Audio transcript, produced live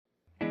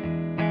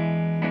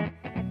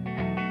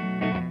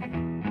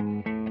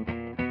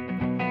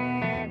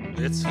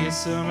Let's get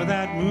some of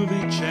that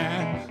movie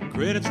chat.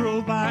 Credits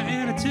roll by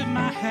and I tip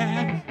my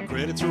hat.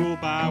 Credits roll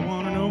by,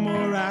 wanna know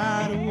more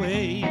right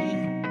away.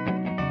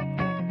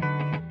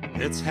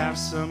 Let's have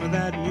some of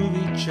that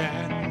movie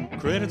chat.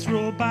 Credits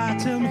roll by,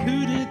 tell me who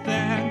did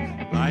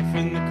that. Life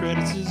in the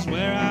credits is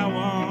where I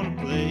wanna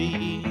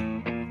play.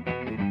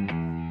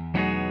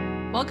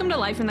 Welcome to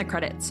Life in the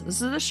Credits.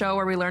 This is the show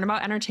where we learn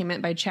about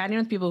entertainment by chatting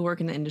with people who work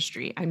in the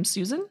industry. I'm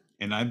Susan.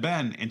 And I'm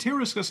Ben, and today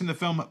we're discussing the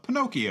film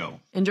Pinocchio.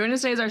 And joining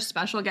us today is our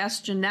special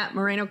guest, Jeanette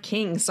Moreno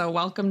King. So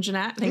welcome,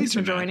 Jeanette. Thanks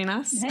for joining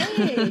us.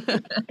 Hey,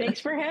 thanks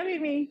for having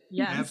me.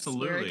 Yes,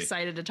 absolutely. We're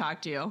excited to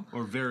talk to you.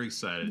 We're very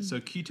excited. So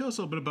can you tell us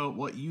a little bit about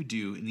what you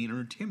do in the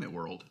entertainment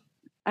world?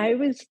 I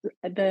was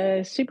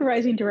the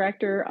supervising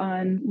director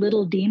on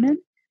Little Demon.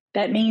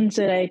 That means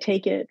that I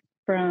take it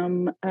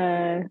from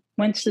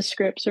once the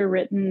scripts are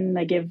written,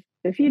 I give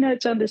a few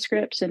notes on the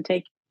scripts and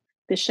take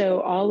the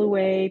show all the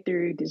way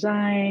through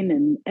design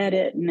and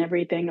edit and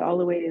everything, all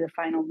the way to the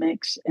final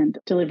mix and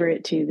deliver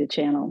it to the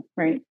channel,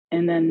 right?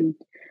 And then,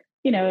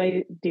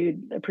 I do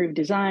approved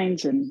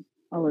designs and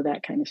all of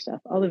that kind of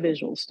stuff, all the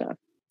visual stuff.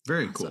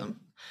 Very cool.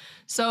 Awesome.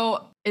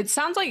 So it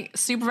sounds like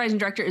supervising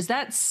director, is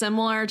that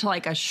similar to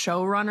like a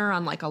showrunner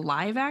on like a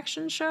live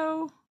action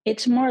show?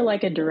 It's more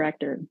like a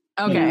director.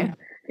 Okay.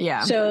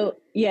 Yeah. So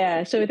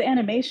with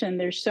animation,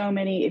 there's so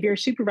many. If you're a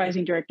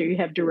supervising director, you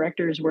have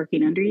directors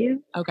working under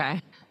you.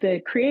 Okay.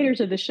 The creators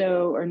of the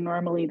show are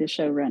normally the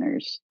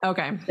showrunners.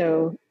 Okay.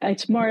 So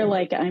it's more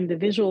like I'm the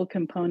visual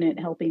component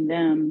helping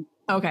them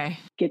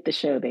get the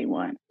show they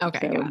want.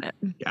 Okay, so, got it.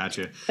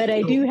 Gotcha. But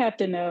I do have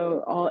to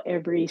know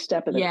every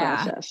step of the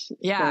process.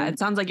 Yeah, so. It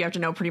sounds like you have to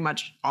know pretty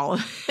much all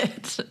of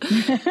it.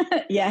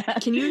 Yeah.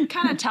 Can you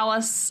kind of tell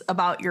us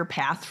about your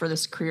path for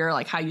this career,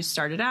 like how you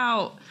started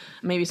out,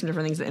 maybe some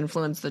different things that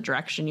influenced the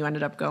direction you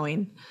ended up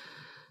going?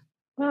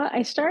 Well,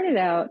 I started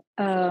out,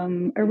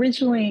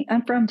 originally,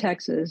 I'm from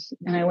Texas,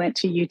 and I went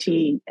to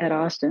UT at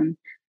Austin,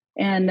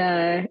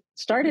 and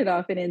started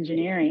off in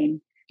engineering.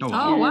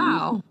 Oh,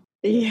 wow.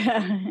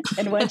 Yeah.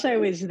 And once I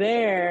was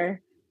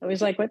there, I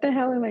was like, what the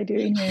hell am I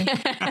doing here?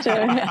 So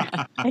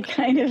I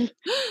kind of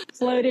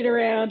floated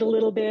around a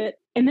little bit.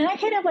 And then I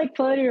kind of like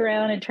floated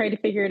around and tried to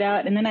figure it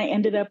out. And then I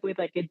ended up with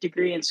like a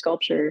degree in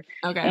sculpture.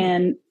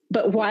 Okay.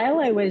 But while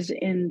I was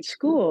in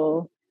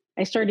school,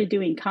 I started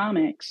doing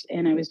comics,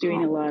 and I was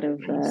doing a lot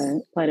of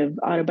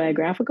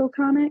autobiographical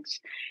comics.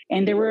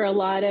 And there were a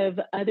lot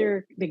of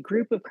the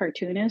group of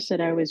cartoonists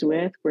that I was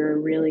with were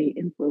really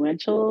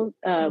influential.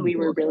 We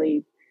were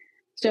really,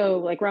 so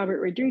like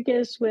Robert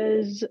Rodriguez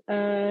was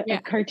a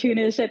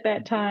cartoonist at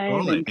that time,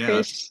 totally. and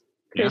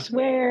Chris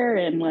Ware,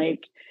 and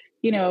like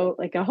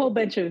a whole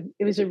bunch of,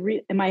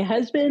 and my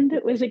husband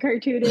was a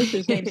cartoonist.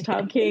 His name's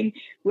Tom King.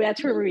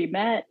 That's where we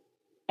met.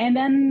 And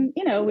then,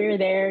 we were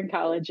there in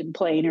college and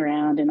playing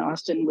around, and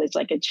Austin was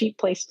like a cheap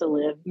place to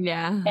live.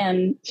 Yeah.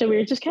 And so we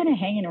were just kind of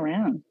hanging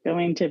around,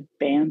 going to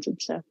bands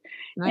and stuff.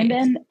 Nice. And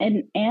then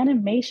an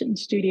animation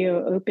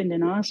studio opened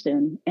in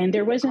Austin, and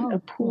there wasn't a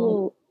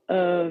pool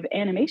of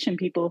animation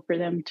people for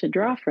them to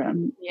draw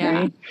from. Yeah.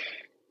 Right?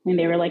 And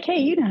they were like, hey,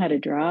 you know how to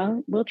draw,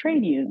 we'll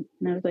train you.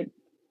 And I was like,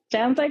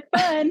 sounds like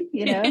fun,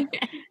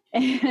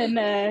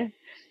 And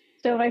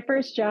so my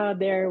first job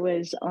there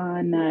was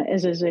on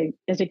as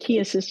a key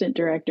assistant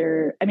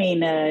director,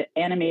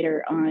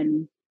 animator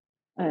on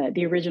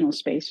the original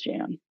Space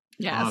Jam.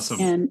 Yes.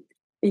 Awesome.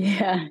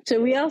 And so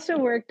we also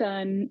worked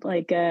on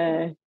like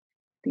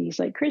these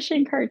like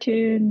Christian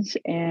cartoons,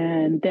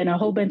 and then a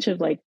whole bunch of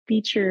like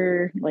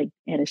feature like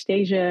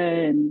Anastasia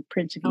and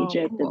Prince of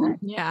Egypt. Cool. And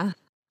yeah.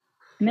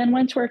 And then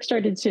once work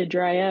started to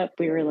dry up,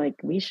 we were like,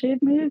 we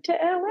should move to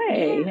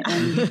LA.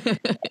 Yeah.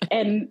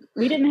 And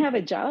we didn't have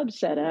a job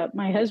set up.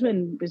 My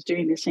husband was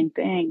doing the same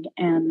thing.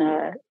 And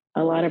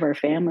a lot of our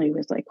family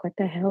was like, what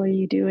the hell are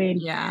you doing?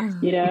 Yeah.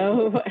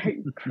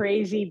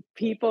 Crazy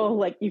people,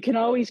 like, you can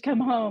always come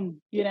home,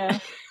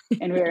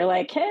 And we were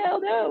like, hell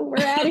no,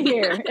 we're out of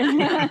here.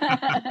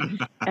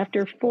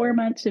 After 4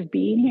 months of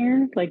being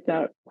here, like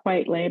without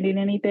quite landing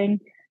anything,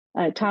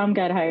 Tom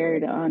got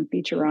hired on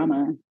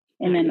Futurama.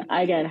 And then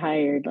I got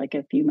hired like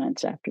a few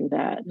months after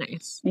that.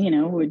 Nice. We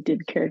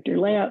did character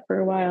layout for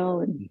a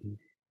while,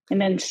 and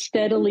then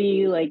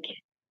steadily, like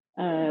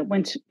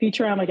once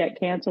Futurama got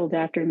canceled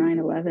after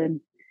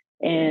 9/11,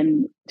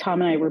 and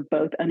Tom and I were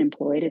both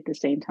unemployed at the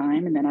same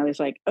time. And then I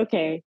was like,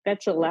 okay,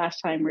 that's the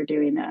last time we're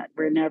doing that.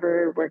 We're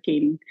never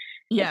working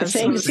at the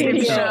same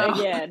studio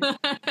again.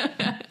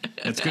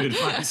 That's good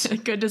advice.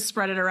 Good to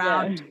spread it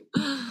around.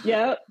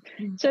 Yep.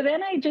 So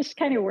then I just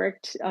kind of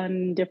worked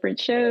on different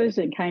shows,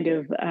 and kind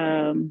of,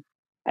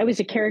 I was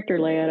a character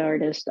layout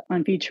artist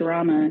on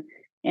Futurama.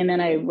 And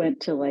then I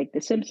went to like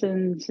The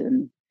Simpsons,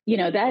 and,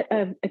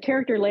 that a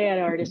character layout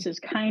artist is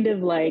kind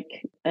of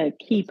like a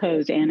key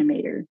pose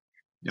animator.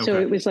 Okay.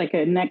 So it was like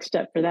a next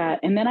step for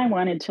that. And then I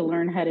wanted to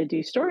learn how to do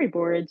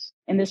storyboards.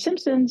 And The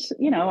Simpsons,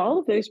 all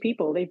of those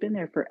people, they've been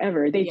there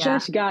forever. They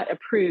just got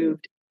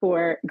approved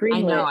for greenlit.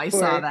 I know, I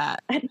saw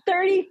that.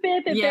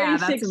 35th and 36th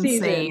that's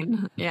season.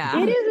 Insane.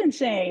 Yeah. It is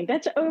insane.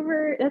 That's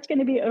going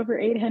to be over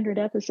 800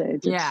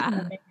 episodes. It's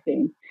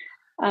amazing.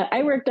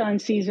 I worked on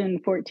season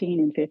 14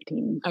 and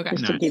 15, Okay.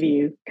 just to Nice. give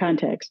you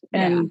context.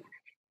 And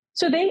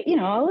so they,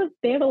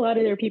 they have a lot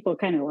of their people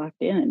kind of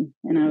locked in.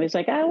 And I was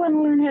like, I want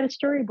to learn how to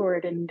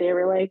storyboard. And they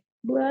were like,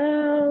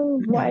 well,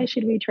 why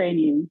should we train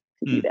you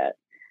to do that?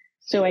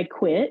 So I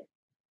quit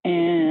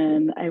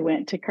and I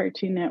went to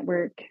Cartoon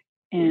Network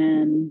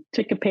and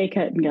took a pay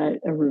cut and got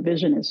a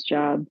revisionist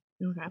job,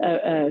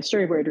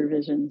 storyboard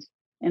revisions,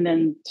 and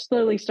then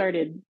slowly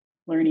started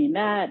learning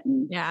that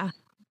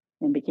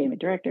and became a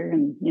director.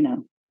 And,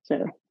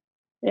 so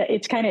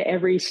it's kind of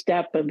every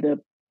step of the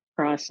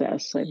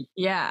process.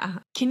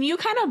 Can you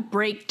kind of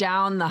break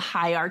down the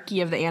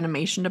hierarchy of the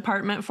animation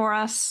department for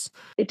us?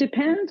 It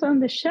depends on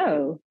the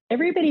show.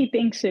 Everybody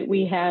thinks that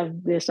we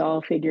have this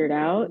all figured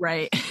out.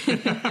 Right.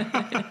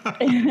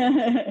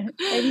 And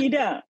you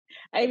don't.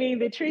 I mean,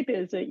 the truth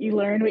is that you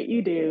learn what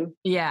you do.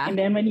 Yeah. And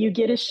then when you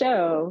get a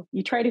show,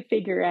 you try to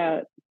figure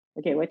out,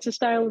 okay, what's the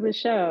style of the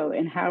show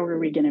and how are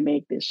we going to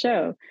make this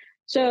show?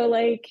 So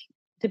like,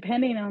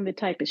 depending on the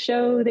type of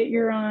show that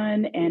you're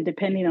on and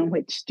depending on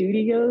which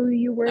studio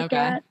you work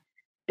at,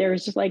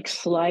 there's like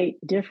slight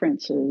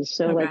differences.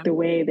 So like the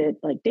way that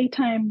like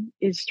daytime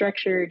is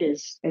structured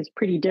is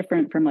pretty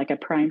different from like a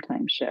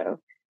primetime show.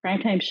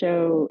 Primetime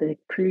show, the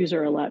crews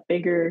are a lot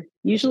bigger.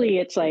 Usually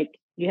it's like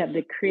you have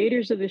the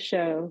creators of the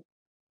show,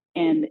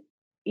 and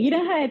you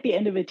know how at the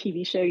end of a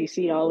TV show you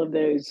see all of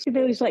those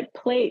like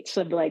plates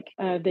of like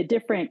the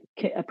different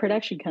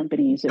production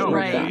companies that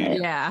worked on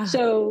it. Yeah.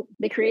 So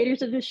the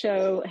creators of the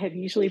show have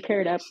usually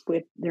paired up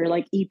with their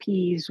like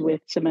EPs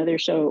with some other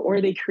show, or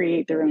they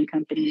create their own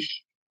company.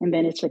 And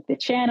then it's like the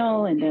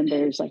channel, and then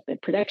there's like the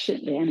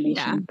production, the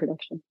animation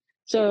production.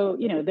 So,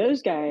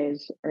 those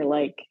guys are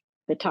like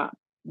the top.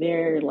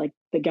 They're like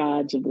the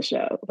gods of the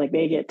show. Like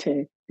they're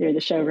the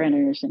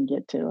showrunners and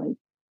get to like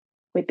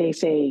what they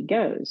say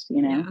goes,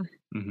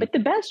 But the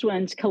best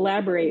ones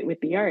collaborate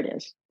with the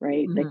artist,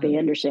 right? Like they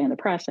understand the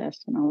process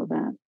and all of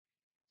that.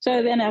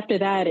 So then after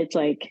that, it's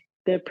like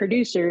the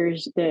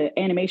producers, the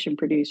animation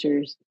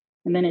producers,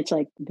 and then it's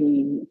like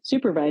the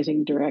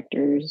supervising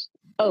directors.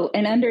 Oh,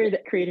 and under the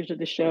creators of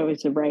the show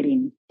is the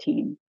writing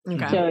team.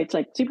 So it's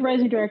like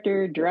supervising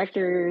director,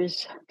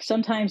 directors,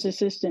 sometimes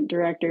assistant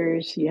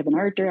directors. You have an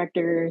art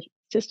director,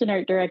 assistant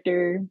art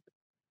director,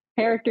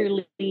 character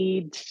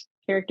leads,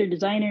 character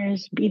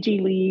designers,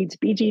 BG leads,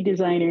 BG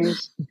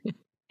designers,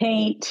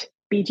 paint,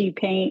 BG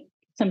paint.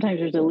 Sometimes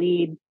there's a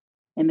lead.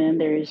 And then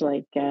there's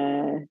like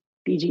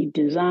BG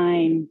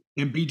design.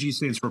 And BG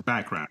stands for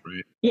background,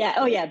 right? Yeah.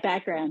 Oh, yeah.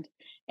 Background.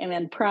 And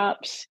then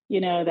props,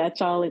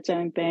 that's all its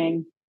own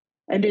thing.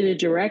 Under the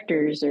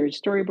directors, there's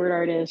storyboard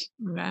artists,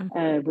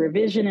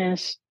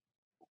 revisionists,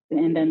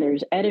 and then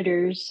there's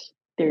editors.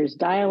 There's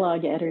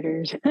dialogue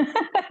editors.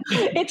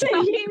 It's a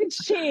huge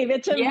team.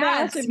 It's a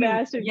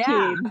massive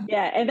team.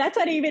 Yeah. And that's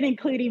not even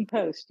including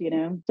post,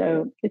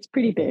 so it's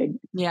pretty big.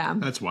 Yeah.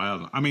 That's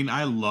wild. I mean,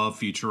 I love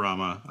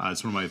Futurama.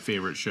 It's one of my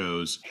favorite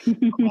shows of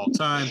all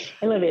time.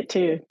 I love it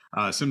too.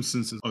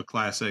 Simpsons is a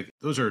classic.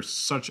 Those are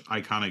such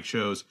iconic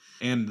shows.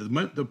 And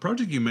the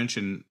project you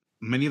mentioned,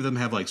 many of them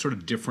have like sort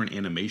of different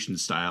animation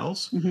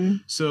styles.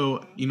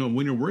 So,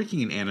 when you're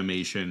working in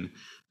animation,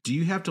 do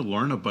you have to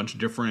learn a bunch of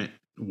different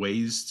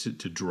ways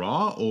to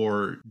draw,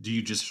 or do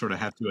you just sort of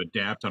have to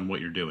adapt on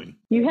what you're doing?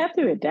 You have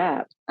to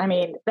adapt. I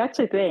mean, that's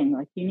the thing.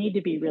 Like, you need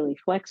to be really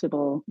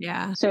flexible.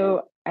 Yeah.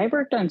 So I've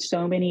worked on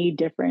so many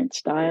different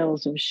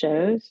styles of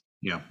shows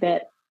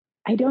that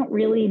I don't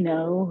really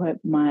know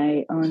what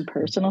my own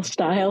personal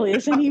style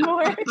is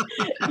anymore.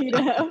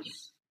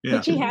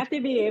 But you have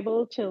to be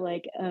able to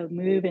like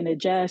move and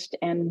adjust.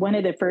 And one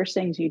of the first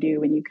things you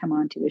do when you come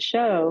onto a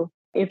show,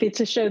 if it's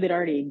a show that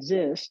already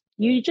exists,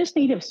 you just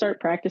need to start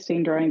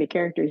practicing drawing the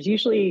characters.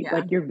 Usually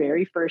like your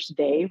very first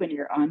day when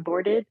you're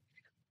onboarded,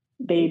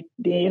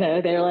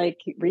 they're like,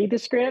 read the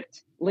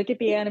script, look at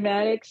the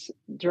animatics,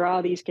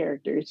 draw these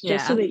characters,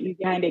 just so that you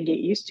kind of get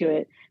used to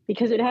it,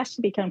 because it has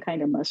to become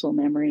kind of muscle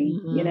memory.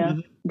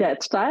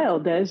 That style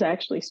does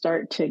actually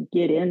start to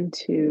get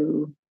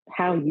into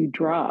how you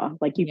draw.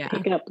 Like you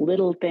pick up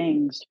little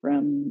things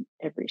from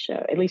every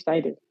show. At least I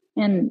do.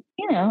 And,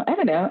 I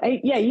don't know.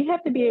 You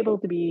have to be able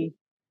to be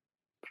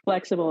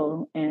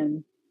flexible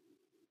and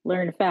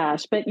learn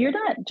fast, but you're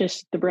not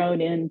just thrown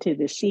into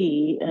the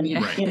sea and,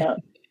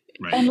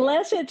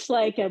 unless it's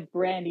like a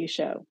brand new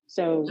show.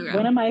 So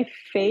one of my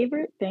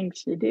favorite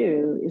things to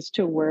do is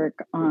to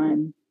work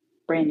on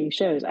brand new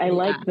shows. I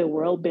like the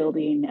world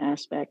building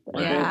aspect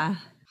of it,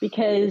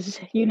 because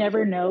you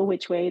never know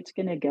which way it's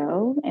going to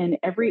go. And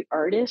every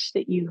artist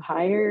that you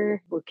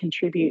hire will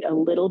contribute a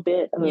little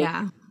bit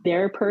of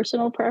their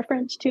personal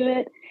preference to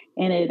it.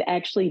 And it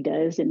actually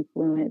does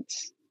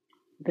influence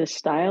the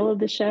style of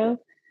the show.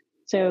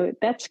 So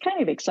that's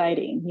kind of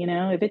exciting.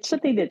 If it's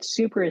something that's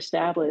super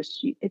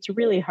established, it's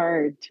really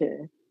hard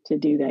to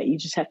do that. You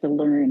just have to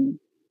learn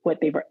what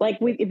they've like.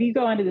 If you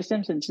go onto The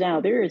Simpsons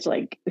now, there is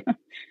like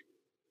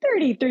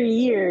 33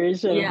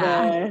 years of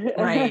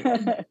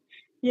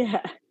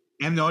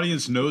And the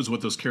audience knows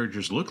what those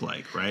characters look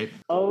like, right?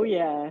 Oh,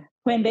 yeah.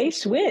 When they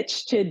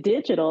switched to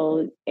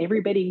digital,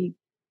 everybody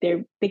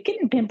they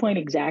couldn't pinpoint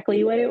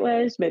exactly what it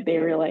was, but they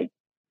were like,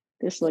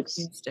 this looks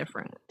It's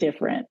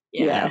different.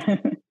 Yeah.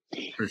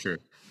 For sure.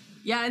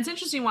 Yeah, it's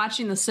interesting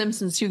watching The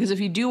Simpsons too, because if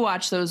you do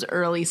watch those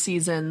early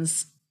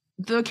seasons,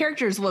 the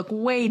characters look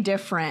way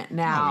different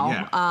now.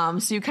 Oh, yeah.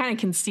 So you kind of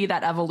can see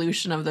that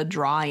evolution of the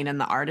drawing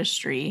and the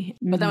artistry.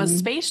 But then with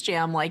Space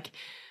Jam, like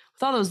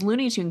with all those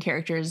Looney Tune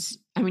characters,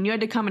 I mean, you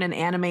had to come in and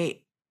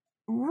animate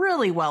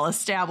really well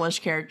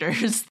established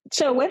characters.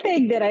 So one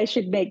thing that I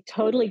should make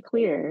totally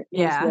clear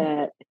is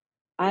that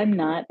I'm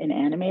not an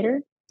animator.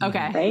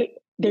 Okay. Right?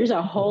 There's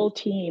a whole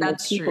team of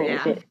people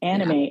that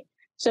animate.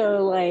 So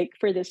like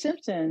for The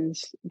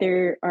Simpsons,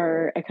 there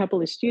are a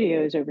couple of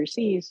studios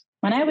overseas.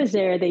 When I was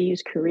there, they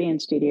used Korean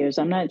studios.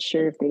 I'm not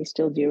sure if they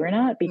still do or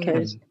not,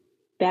 because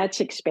that's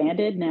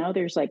expanded. Now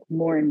there's like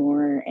more and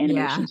more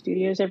animation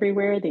studios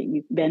everywhere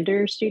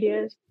vendor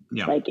studios,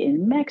 like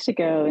in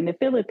Mexico, in the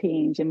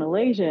Philippines, in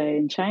Malaysia,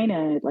 in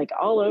China, like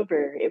all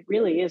over. It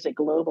really is a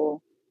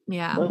global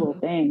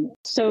thing.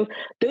 So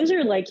those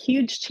are like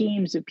huge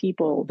teams of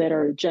people that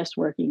are just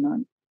working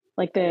on,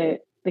 like the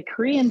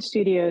Korean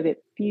studio that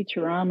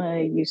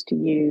Futurama used to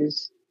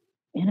use,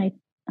 and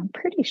I'm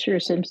pretty sure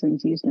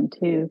Simpsons used them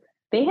too.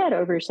 They had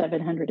over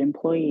 700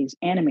 employees,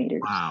 animators.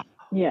 Wow.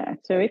 Yeah,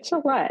 so it's a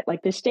lot.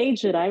 Like the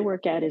stage that I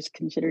work at is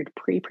considered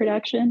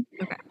pre-production.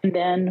 Okay. And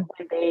then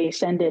when they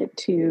send it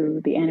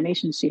to the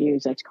animation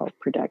studios, that's called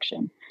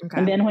production. Okay.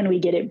 And then when we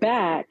get it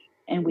back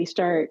and we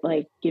start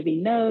like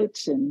giving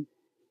notes and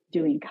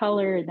doing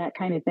color and that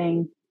kind of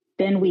thing,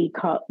 then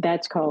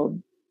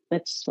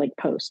that's like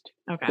post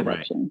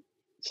production. Right.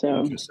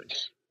 So interesting.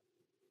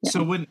 Yeah.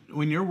 So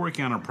when you're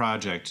working on a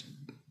project,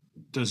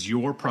 does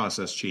your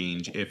process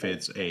change if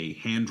it's a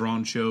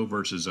hand-drawn show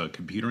versus a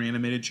computer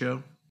animated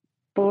show?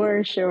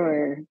 For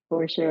sure.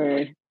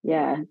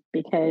 Yeah,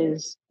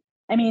 because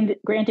I mean,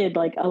 granted,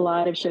 like a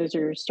lot of shows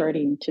are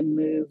starting to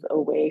move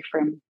away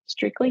from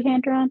strictly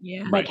hand-drawn,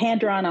 like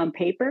hand-drawn on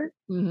paper.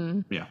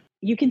 Yeah.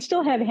 You can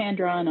still have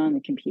hand-drawn on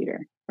the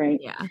computer,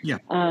 right? Yeah.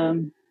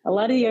 A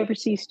lot of the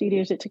overseas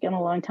studios, it took them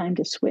a long time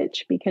to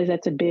switch because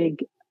that's a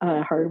big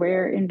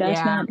hardware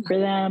investment for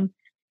them.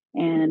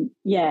 And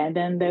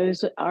then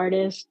those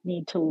artists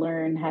need to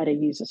learn how to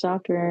use the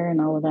software and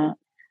all of that.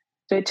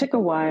 So it took a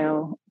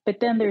while. But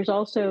then there's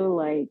also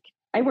like,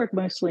 I work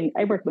mostly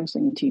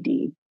in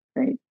 2D,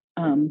 right?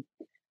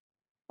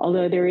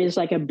 Although there is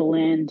like a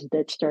blend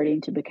that's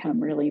starting to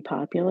become really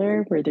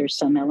popular where there's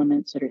some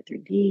elements that are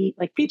 3D.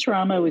 Like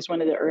Futurama was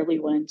one of the early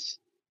ones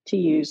to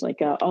use, like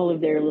all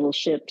of their little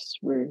ships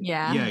were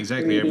yeah,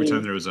 exactly. 3D. Every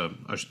time there was a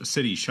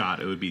city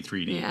shot, it would be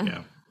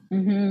 3D.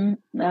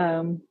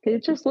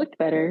 It just looked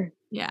better.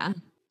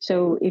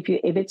 So if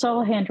it's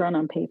all hand drawn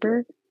on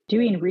paper,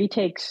 doing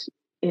retakes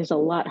is a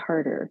lot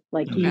harder.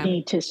 Like you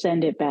need to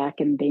send it back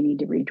and they need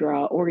to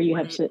redraw, or you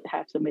have to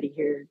have somebody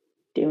here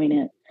doing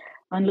it.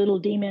 On Little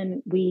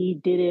Demon, we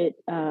did it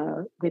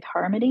with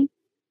Harmony,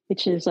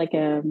 which is like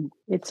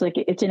it's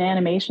an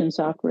animation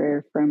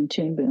software from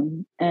Toon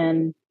Boom,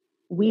 and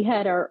we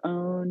had our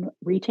own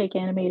retake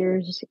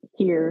animators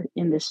here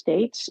in the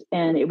States,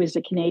 and it was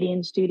the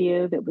Canadian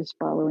studio that was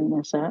following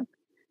us up.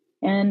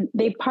 And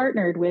they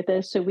partnered with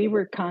us, so we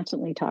were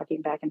constantly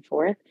talking back and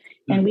forth,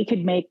 and we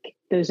could make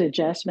those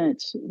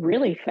adjustments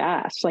really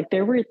fast. Like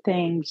there were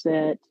things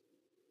that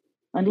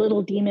on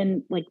Little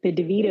Demon, like the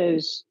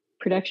DeVito's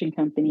production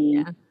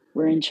company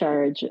were in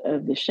charge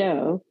of the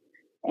show.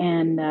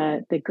 And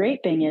the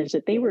great thing is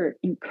that they were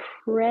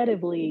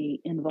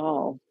incredibly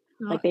involved.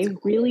 Like they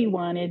really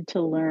wanted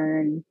to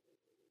learn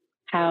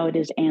how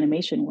does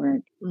animation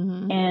work.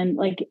 And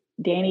like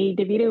Danny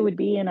DeVito would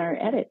be in our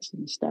edits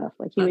and stuff.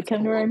 Like he would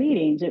come to our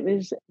meetings. It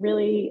was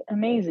really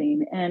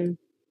amazing. And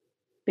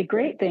the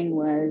great thing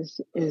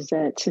is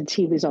that since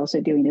he was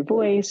also doing a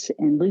voice,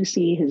 and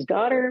Lucy, his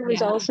daughter,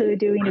 was also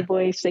doing a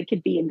voice, they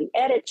could be in the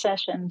edit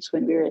sessions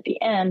when we were at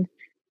the end.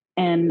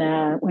 And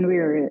when we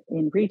were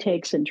in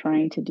retakes and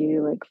trying to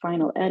do like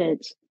final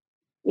edits,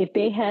 if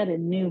they had a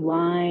new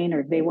line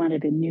or if they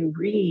wanted a new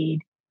read,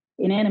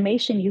 in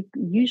animation, you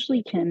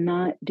usually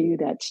cannot do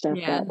that stuff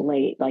that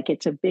late. Like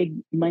it's a big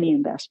money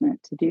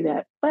investment to do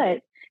that.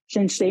 But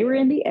since they were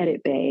in the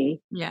edit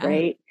bay,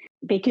 right,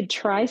 they could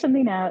try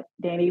something out.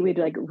 Danny would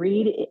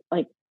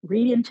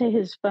read into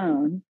his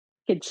phone,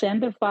 could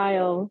send the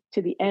file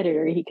to the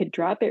editor. He could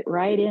drop it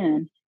right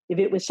in. If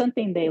it was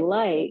something they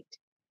liked,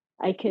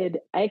 I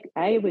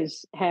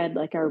had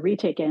like our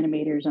retake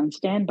animators on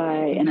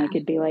standby, and I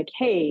could be like,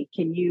 hey,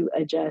 can you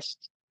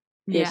adjust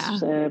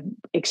this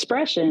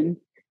expression,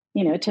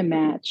 to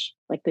match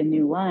like the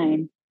new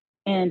line?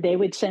 And they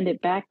would send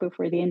it back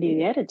before the end of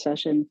the edit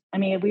session. I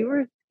mean,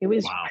 it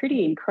was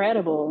pretty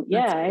incredible.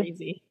 That's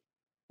crazy.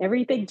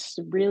 Everything's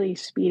really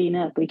speeding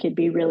up. We could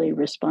be really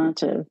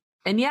responsive.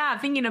 And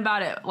thinking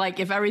about it, like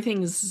if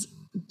everything's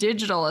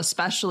digital,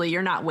 especially,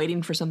 you're not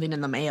waiting for something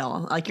in the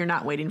mail. Like you're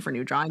not waiting for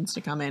new drawings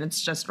to come in.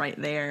 It's just right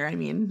there. I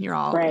mean, you're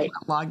all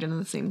logged into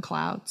the same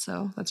cloud.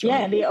 So that's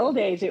really in the old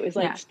days, it was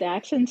like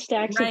stacks and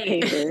stacks of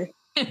paper.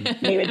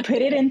 They would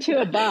put it into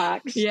a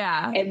box.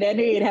 Yeah. And then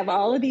we'd have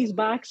all of these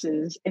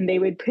boxes and they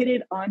would put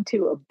it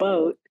onto a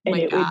boat and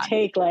it would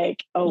take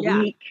like a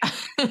week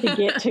to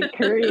get to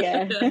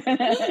Korea.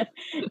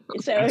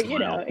 So, That's you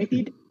know, wild. if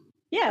you,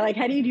 like,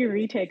 how do you do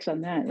retakes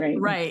on that? Right.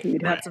 Right.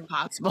 You'd That's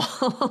impossible.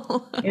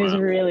 It was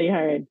really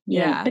hard.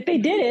 Yeah. But they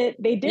did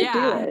it. They did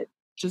do it.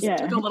 Just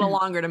took a little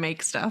longer to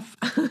make stuff.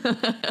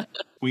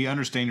 We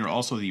understand you're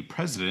also the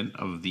president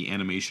of the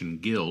Animation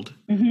Guild.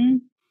 Mm-hmm.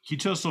 Can you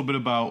tell us a little bit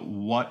about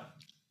what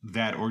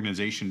that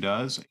organization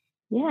does?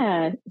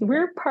 Yeah,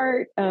 we're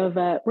part of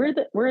we're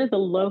the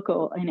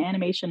local, an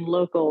animation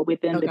local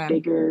within the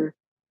bigger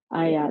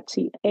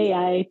AITSE.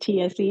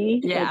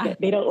 Yeah, like,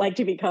 they don't like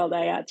to be called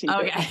IATSE.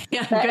 Okay,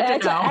 yeah,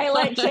 good to know. I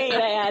like saying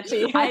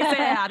IATSE. I say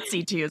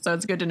IATSE too, so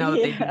it's good to know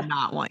that they do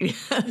not want you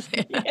to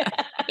say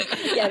that.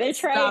 Yeah, they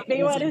try.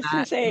 They want us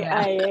to say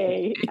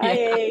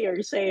IA,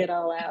 or say it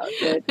all out.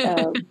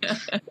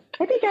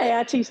 But I think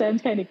IATSE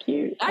sounds kind of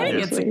cute. I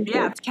think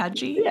it's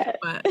catchy. Yeah,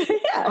 but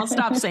I'll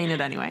stop saying it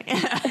anyway.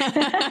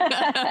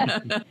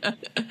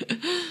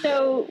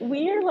 So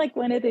we are like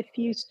one of the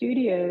few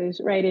studios,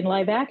 right? In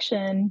live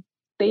action,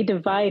 they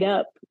divide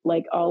up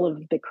like all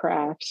of the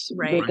crafts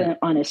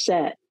on a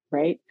set,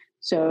 right?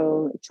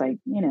 So it's like,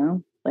 you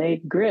know,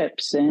 like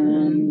grips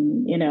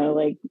and, you know,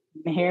 like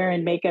hair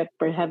and makeup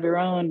have their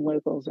own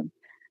locals.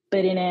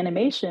 But in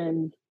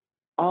animation,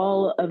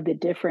 all of the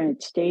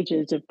different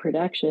stages of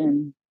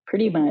production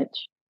pretty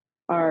much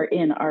are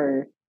in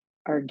our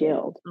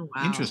guild. Oh,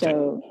 wow.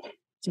 Interesting.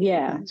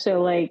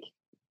 So like,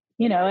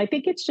 you know, I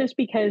think it's just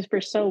because for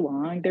so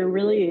long there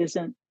really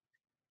isn't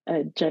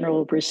a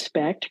general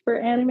respect for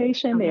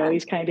animation. They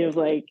always kind of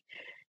like,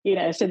 you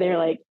know, so they're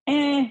like,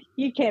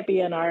 you can't be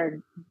in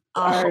our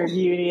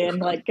union,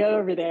 like go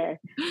over there.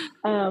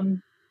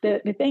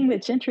 The thing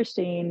that's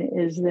interesting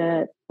is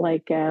that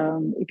like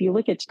if you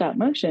look at stop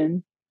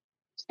motion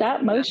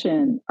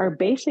are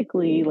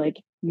basically like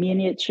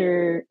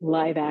miniature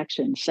live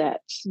action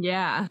sets.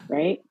 Yeah.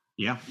 Right?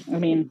 Yeah. I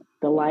mean,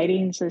 the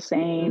lighting's the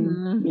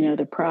same, you know,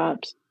 the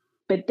props,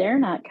 but they're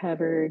not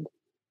covered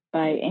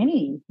by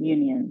any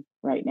union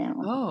right now.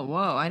 Oh,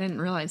 whoa. I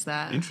didn't realize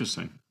that.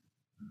 Interesting.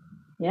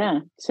 Yeah.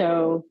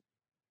 So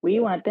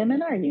we want them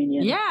in our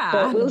union. Yeah.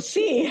 But we'll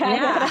see how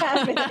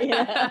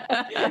that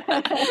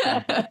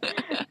happens.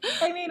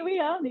 I mean, we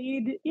all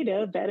need, you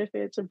know,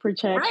 benefits and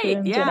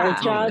protections and our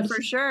jobs.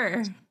 For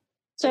sure.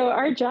 So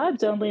our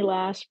jobs only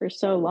last for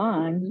so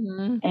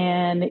long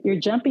and you're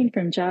jumping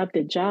from job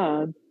to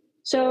job.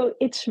 So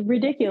it's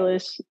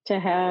ridiculous to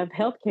have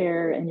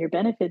healthcare and your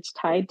benefits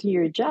tied to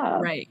your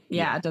job. Right.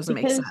 Yeah. It doesn't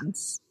make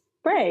sense.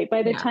 Right.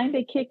 By the time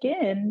they kick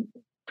in,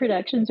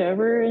 production's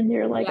over and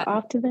you're like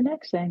off to the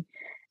next thing.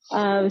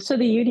 So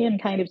the union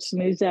kind of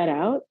smooths that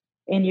out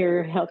and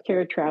your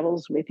healthcare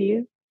travels with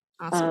you.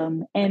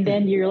 Awesome. And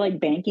then you're like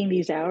banking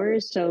these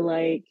hours. So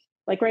like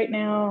right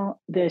now,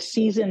 the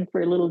season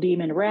for Little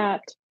Demon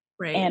wrapped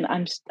and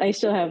I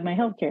still have my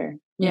healthcare.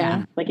 Yeah. You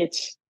know? Like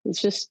it's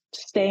just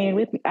staying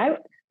with me.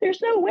 There's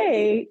no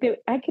way that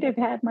I could have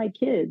had my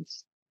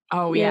kids.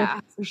 Oh, yeah,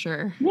 for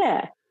sure.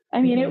 Yeah.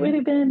 I mean, it would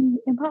have been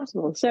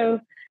impossible. So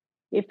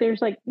if there's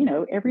like, you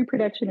know, every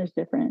production is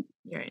different.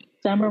 Right.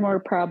 Some are more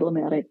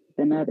problematic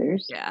than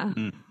others. Yeah.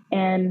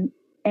 And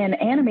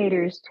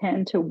animators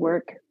tend to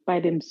work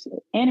by themselves.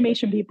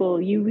 Animation people,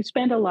 you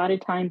spend a lot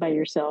of time by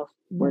yourself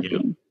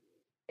working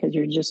because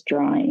you're just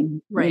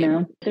drawing. Right. You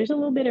know, there's a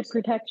little bit of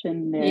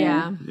protection there.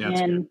 Yeah.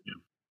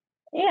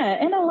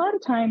 And a lot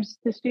of times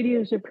the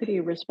studios are pretty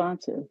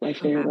responsive.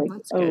 Like they're like,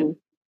 good.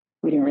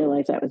 We didn't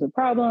realize that was a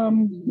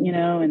problem, you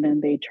know, and then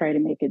they try to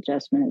make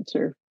adjustments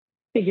or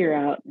figure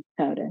out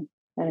how to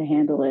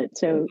handle it.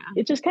 So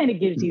it just kind of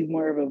gives you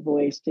more of a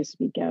voice to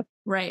speak up.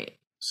 Right.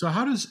 So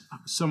how does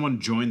someone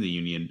join the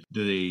union?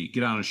 Do they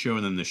get on a show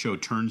and then the show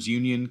turns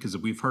union? Because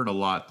we've heard a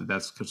lot that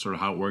that's sort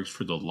of how it works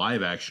for the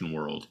live action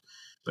world.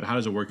 But how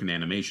does it work in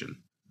animation?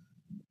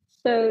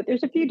 So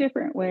there's a few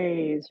different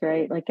ways,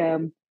 right? Like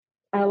a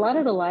lot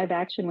of the live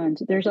action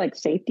ones, there's like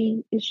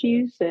safety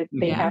issues that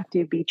they have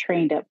to be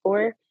trained up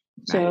for.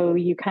 So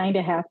you kind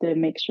of have to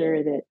make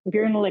sure that if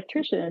you're an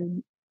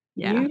electrician,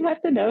 you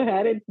have to know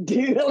how to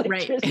do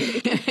electricity.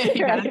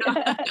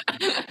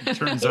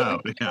 Turns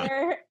out,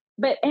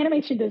 But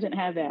animation doesn't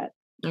have that.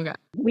 Okay.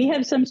 We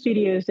have some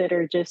studios that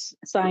are just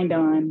signed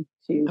on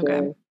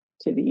to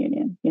the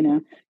union, you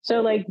know.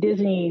 So like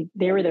Disney,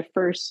 they were the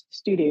first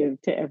studio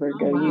to ever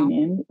go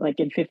union, like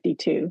in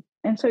 1952.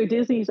 And so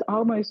Disney's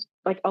almost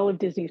like all of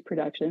Disney's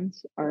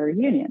productions are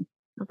union.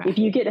 Okay.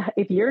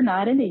 If you're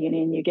not in the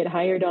union, you get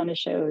hired on a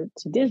show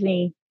to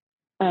Disney.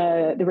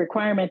 The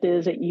requirement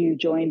is that you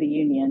join the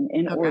union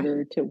in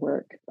order to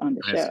work on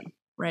the show.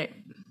 Right.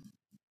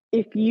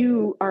 If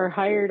you are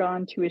hired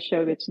on to a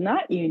show that's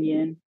not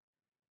union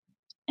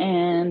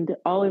and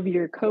all of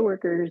your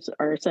coworkers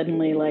are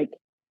suddenly like,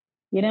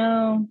 you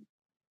know,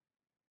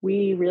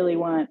 we really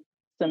want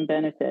some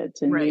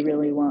benefits and we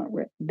really want,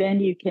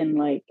 then you can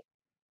like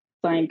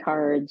sign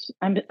cards.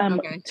 I'm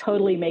Okay.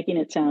 totally making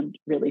it sound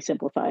really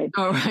simplified.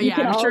 Oh, You yeah,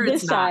 can I'm all sure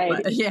it's not,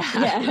 decide. but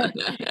yeah.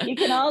 Yeah. You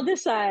can all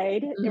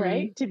decide,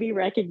 right, to be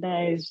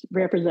recognized,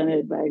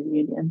 represented by the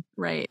union.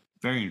 Right.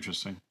 Very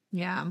interesting.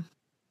 Yeah.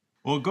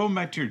 Well, going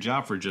back to your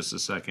job for just a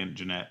second,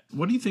 Jeanette,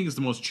 what do you think is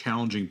the most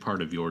challenging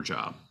part of your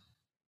job?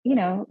 You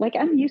know, like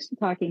I'm used to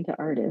talking to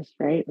artists,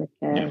 right? Like,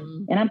 Yeah.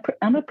 and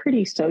I'm a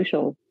pretty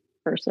social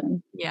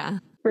person. Yeah.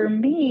 For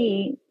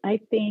me, I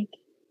think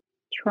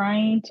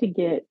trying to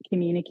get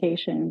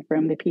communication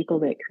from the people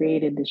that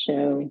created the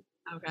show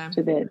Okay.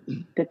 so that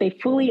they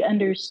fully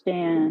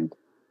understand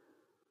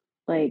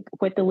like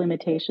what the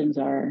limitations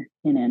are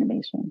in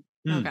animation,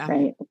 Okay.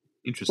 right?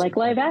 Interesting. Like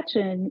live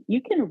action,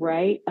 you can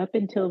write up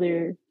until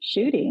they're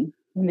shooting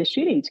in the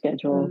shooting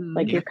schedule.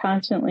 Like you're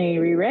constantly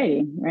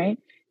rewriting, right?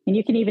 And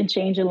you can even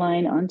change a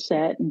line on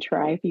set and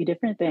try a few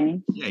different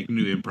things. Yeah, you can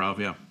do improv,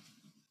 yeah.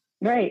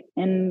 Right.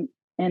 And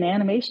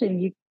animation,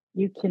 you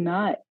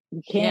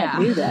can't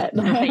do that.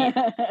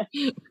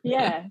 Right.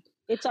 Yeah.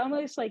 It's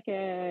almost like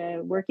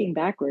working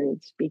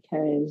backwards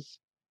because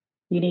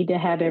you need to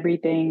have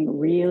everything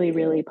really,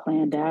 really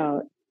planned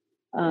out.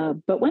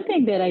 But one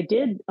thing that I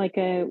did, like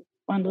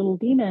on Little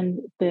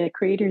Demon, the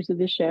creators of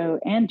the show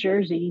and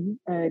Jersey,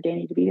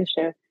 Danny DeVito's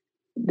show,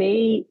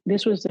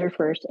 this was their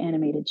first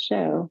animated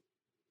show.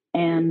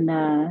 And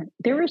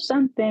there were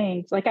some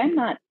things like I'm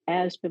not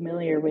as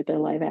familiar with the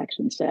live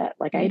action set.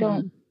 Like I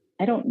don't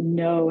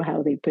know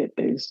how they put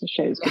those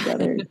shows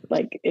together.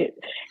 Like it,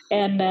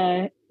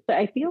 and but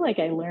I feel like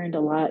I learned a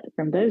lot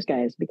from those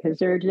guys because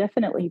there are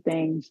definitely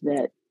things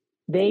that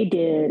they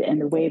did and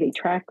the way they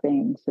track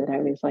things that I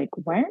was like,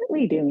 why aren't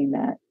we doing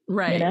that?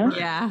 Right. You know?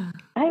 Yeah.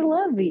 I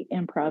love the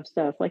improv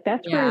stuff. Like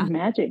that's where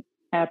magic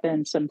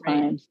happens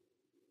sometimes.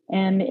 Right.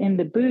 And in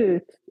the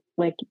booth,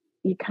 like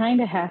you kind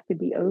of have to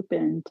be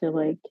open to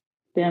like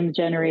them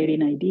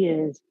generating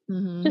ideas,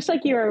 just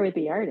like you are with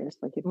the artist.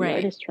 Like if the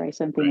artist tries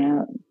something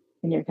out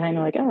and you're kind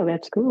of like, oh,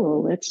 that's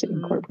cool. Let's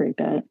incorporate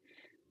that.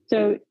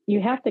 So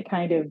you have to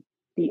kind of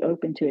be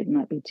open to it and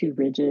not be too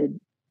rigid.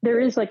 There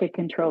is like a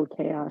controlled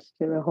chaos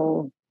to the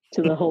whole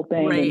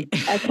thing. Right.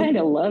 And I kind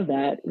of love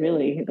that,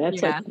 really.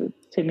 That's like,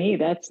 to me,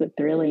 that's the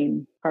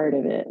thrilling part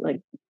of it.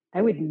 Like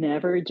I would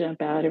never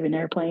jump out of an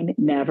airplane,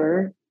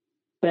 never,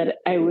 but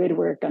I would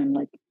work on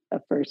like a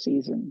first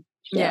season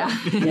show,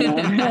 you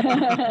know?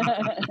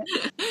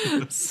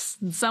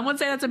 Some would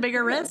say that's a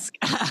bigger risk.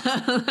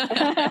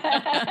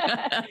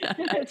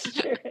 That's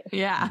true.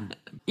 Yeah.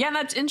 Yeah, and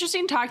that's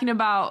interesting talking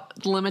about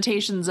the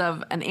limitations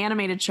of an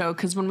animated show,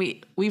 because when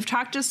we've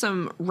talked to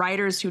some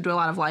writers who do a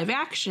lot of live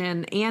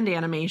action and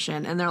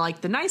animation, and they're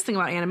like, the nice thing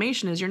about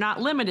animation is you're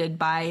not limited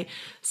by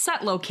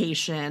set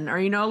location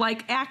or,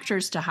 like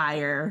actors to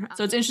hire.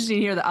 So it's interesting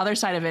to hear the other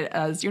side of it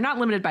as you're not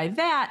limited by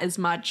that as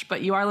much,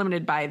 but you are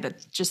limited by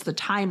just the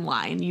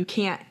timeline. You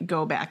can't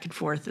go back and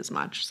forth as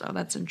much. So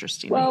that's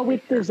interesting. Well,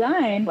 with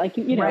design, like,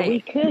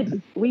 we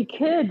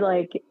could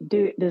like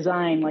do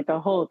design like a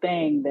whole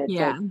thing that's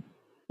like,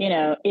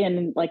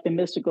 in like the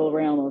mystical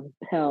realm of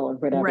hell or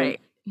whatever. Right.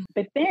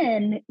 But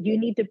then you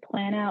need to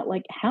plan out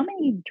like how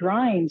many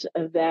drawings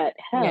of that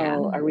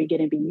hell are we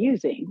going to be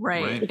using?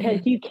 Right.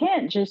 Because you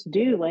can't just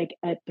do like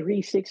a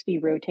 360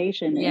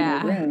 rotation in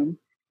a room.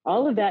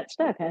 All of that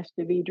stuff has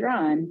to be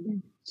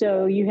drawn.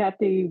 So you have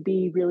to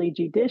be really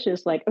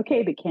judicious. Like,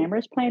 okay, the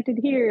camera's planted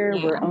here.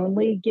 We're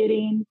only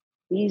getting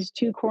these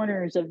two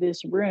corners of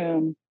this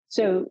room.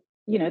 So,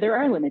 there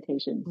are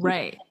limitations.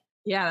 Right.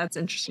 Yeah, that's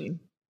interesting.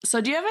 So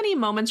do you have any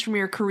moments from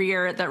your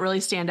career that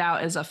really stand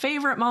out as a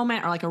favorite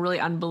moment or like a really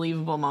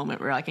unbelievable moment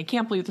where you're like, I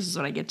can't believe this is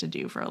what I get to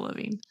do for a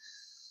living?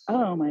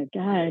 Oh my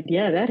God.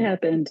 Yeah, that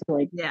happened.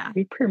 Like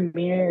we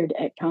premiered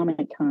at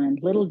Comic-Con.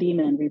 Little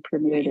Demon, we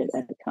premiered it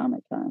at the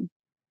Comic-Con.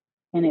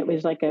 And it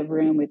was like a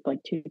room with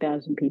like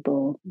 2,000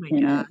 people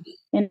in it.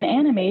 In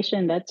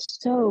animation, that's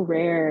so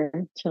rare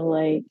to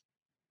like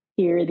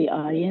hear the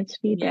audience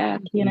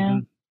feedback,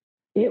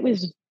 It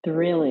was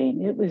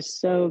thrilling. It was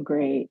so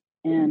great.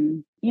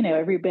 And,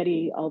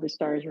 everybody, all the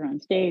stars were on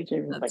stage.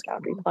 There was like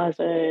Aubrey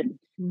Plaza and,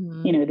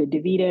 the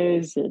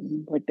DeVitos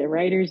and like the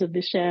writers of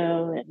the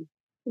show. And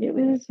it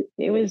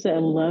was a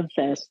love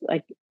fest.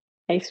 Like,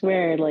 I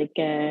swear, like,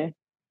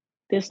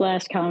 this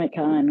last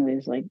Comic-Con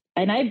was like,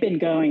 and I've been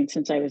going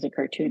since I was a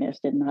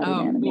cartoonist and not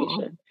in animation.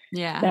 Cool.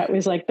 Yeah. That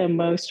was like the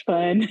most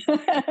fun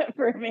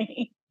for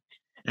me.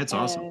 That's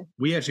awesome.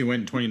 We actually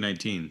went in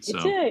 2019. So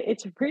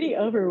it's pretty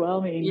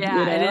overwhelming.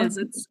 Yeah, it is.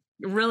 It's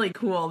really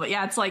cool. But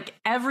yeah, it's like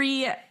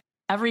every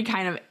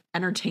kind of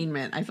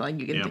entertainment. I feel like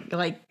you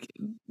can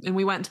and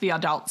we went to the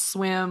Adult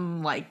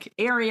Swim like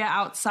area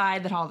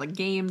outside that had all the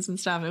games and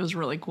stuff. It was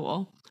really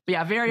cool. But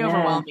yeah, very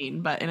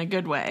overwhelming, but in a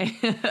good way.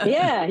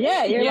 Yeah.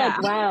 You're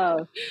like,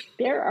 wow,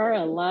 there are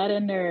a lot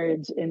of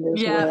nerds in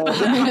this world.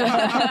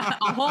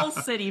 A whole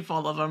city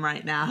full of them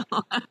right now.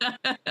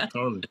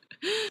 Totally.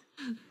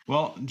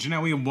 Well,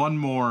 Jeanette, we have one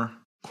more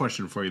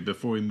question for you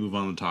before we move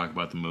on to talk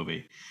about the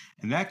movie.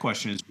 And that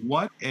question is,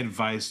 what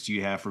advice do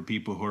you have for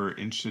people who are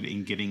interested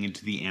in getting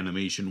into the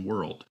animation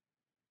world?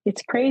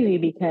 it's crazy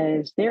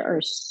because there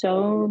are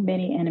so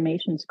many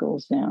animation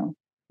schools now.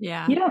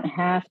 Yeah. You don't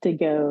have to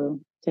go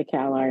to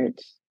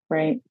CalArts,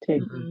 right, to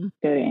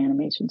go to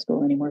animation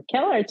school anymore.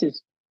 CalArts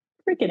is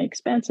freaking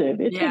expensive.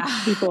 It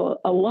takes people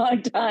a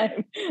long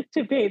time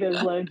to pay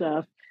those loans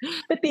off.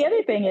 But the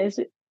other thing is,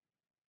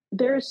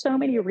 there are so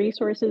many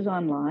resources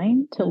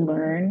online to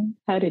learn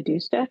how to do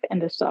stuff,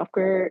 and the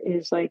software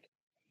is like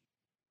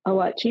a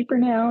lot cheaper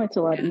now. It's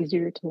a lot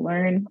easier to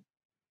learn.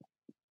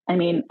 I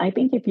mean, I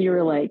think if you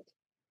were like,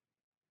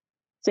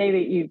 say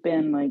that you've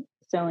been like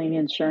selling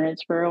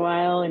insurance for a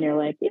while and you're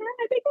like, yeah,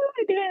 I think I want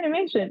to do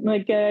animation.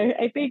 Like,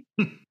 I think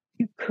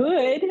you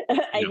could.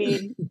 I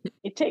mean,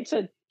 it takes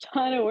a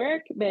ton of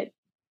work, but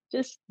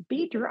just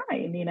be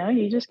drawing, you know,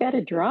 you just got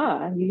to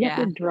draw. You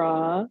have to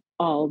draw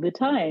all the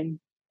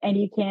time, and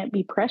you can't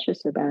be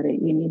precious about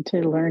it. You need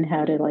to learn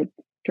how to like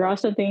draw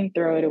something,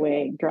 throw it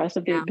away, draw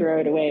something, throw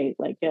it away.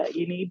 Like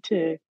you need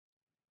to,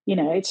 you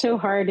know, it's so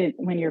hard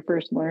when you're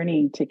first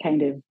learning to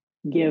kind of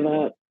give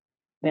up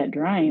that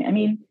drawing. I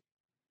mean,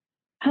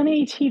 how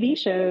many TV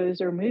shows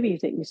or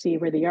movies that you see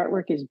where the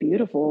artwork is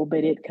beautiful,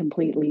 but it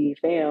completely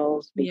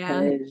fails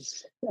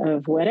because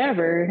of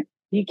whatever?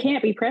 You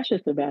can't be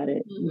precious about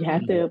it. You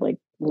have to like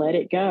let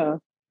it go.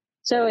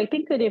 So I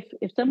think that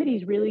if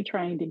somebody's really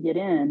trying to get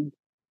in,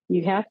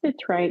 you have to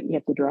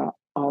draw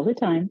all the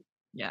time.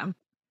 Yeah.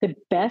 The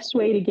best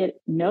way to get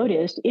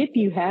noticed, if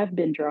you have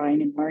been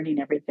drawing and learning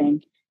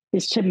everything,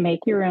 is to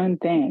make your own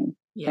thing,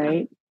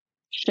 right?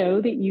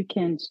 Show that you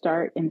can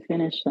start and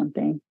finish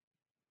something.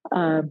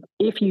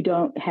 If you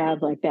don't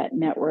have like that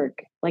network,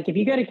 like if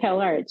you go to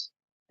CalArts,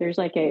 there's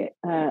like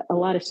a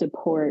lot of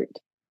support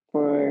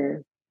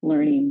for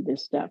learning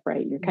this stuff,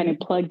 right? You're kind of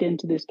plugged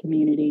into this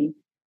community.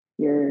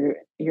 You're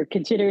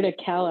considered a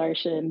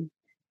CalArtian.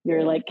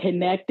 You're like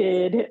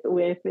connected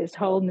with this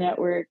whole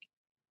network,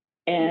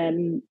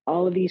 and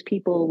all of these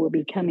people will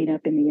be coming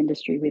up in the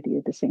industry with you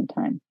at the same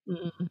time.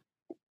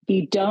 If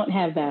you don't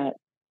have that,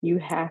 you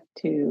have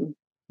to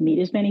meet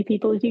as many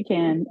people as you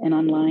can, and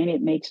online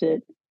it makes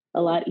it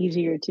a lot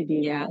easier to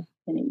do that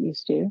than it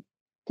used to.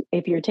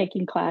 If you're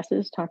taking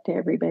classes, talk to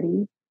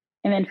everybody,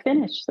 and then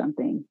finish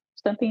something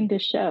to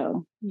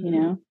show, you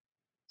know,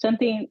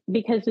 something,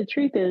 because the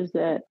truth is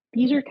that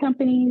these are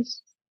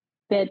companies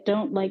that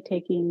don't like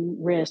taking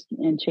risks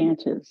and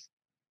chances.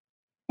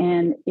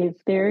 And if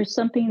there's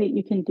something that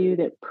you can do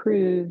that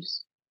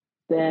proves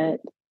that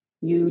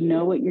you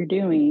know what you're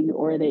doing,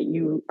 or that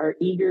you are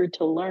eager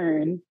to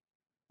learn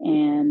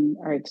and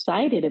are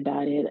excited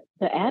about it,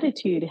 the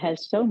attitude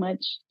has so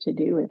much to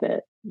do with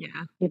it.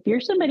 Yeah. If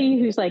you're somebody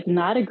who's like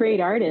not a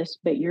great artist,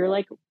 but you're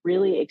like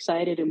really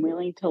excited and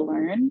willing to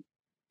learn,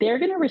 they're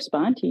going to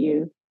respond to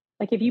you.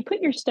 Like if you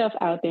put your stuff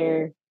out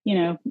there, you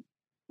know,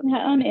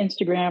 on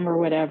Instagram or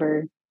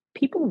whatever,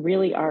 people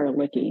really are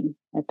looking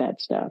at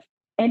that stuff.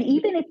 And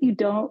even if you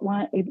don't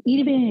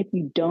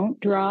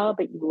draw,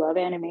 but you love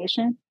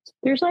animation,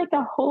 there's like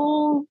a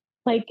whole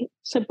like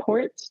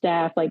support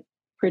staff, like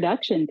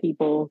production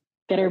people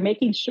that are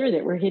making sure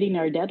that we're hitting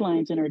our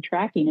deadlines and are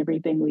tracking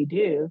everything we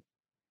do.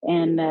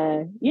 And,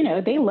 you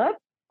know, they love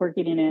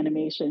working in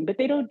animation, but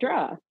they don't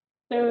draw.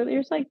 So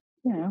there's like,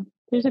 you know,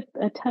 there's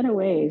a ton of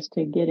ways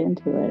to get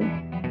into it.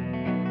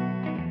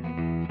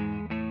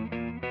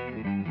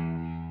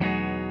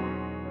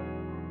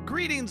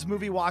 Greetings,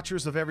 movie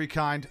watchers of every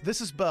kind.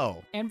 This is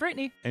Bo. And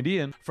Brittany. And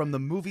Ian. From the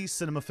Movie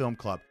Cinema Film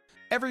Club.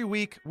 Every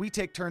week, we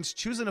take turns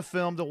choosing a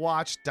film to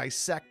watch,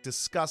 dissect,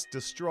 discuss,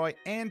 destroy,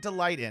 and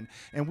delight in,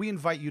 and we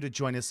invite you to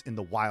join us in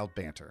the wild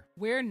banter.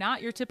 We're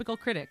not your typical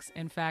critics.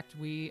 In fact,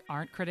 we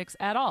aren't critics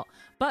at all.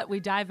 But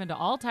we dive into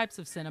all types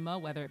of cinema,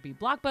 whether it be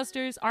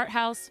blockbusters, art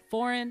house,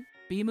 foreign,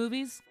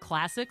 B-movies,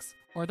 classics,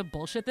 or the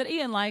bullshit that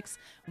Ian likes,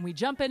 and we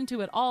jump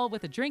into it all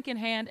with a drink in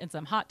hand and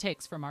some hot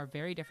takes from our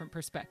very different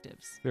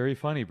perspectives. Very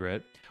funny,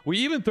 Britt. We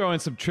even throw in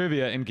some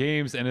trivia and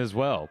games in as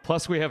well.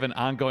 Plus, we have an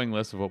ongoing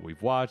list of what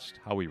we've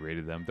watched, how we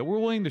rated them, that we're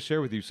willing to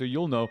share with you so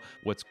you'll know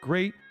what's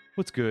great,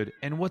 what's good,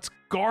 and what's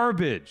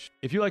garbage.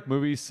 If you like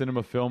movies,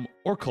 cinema, film,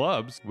 or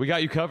clubs, we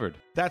got you covered.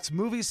 That's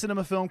Movie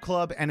Cinema Film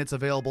Club, and it's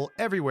available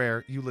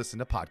everywhere you listen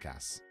to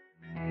podcasts.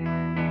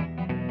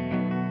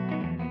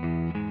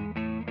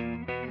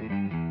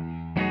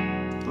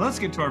 Let's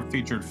get to our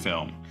featured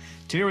film.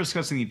 Today we're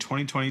discussing the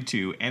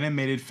 2022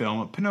 animated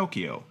film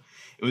Pinocchio.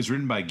 It was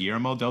written by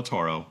Guillermo del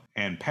Toro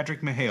and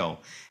Patrick Mihail,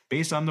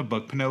 based on the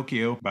book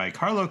Pinocchio by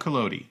Carlo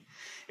Collodi.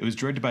 It was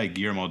directed by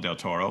Guillermo del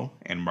Toro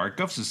and Mark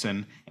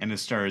Gustafson, and it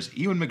stars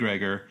Ewan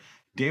McGregor,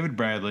 David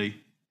Bradley,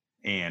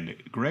 and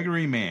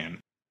Gregory Mann.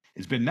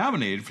 It's been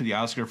nominated for the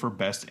Oscar for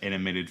Best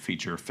Animated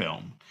Feature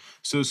Film.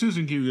 So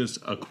Susan, can you give us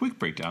a quick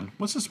breakdown?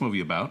 What's this movie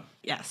about?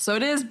 Yeah, so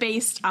it is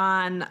based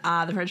on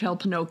the French tale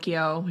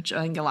Pinocchio, which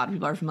I think a lot of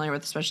people are familiar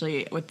with,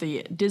 especially with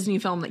the Disney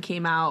film that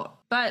came out.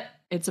 But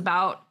It's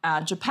about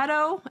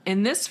Geppetto.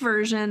 In this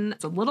version,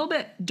 it's a little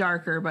bit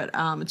darker, but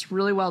it's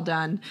really well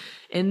done.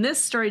 In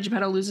this story,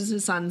 Geppetto loses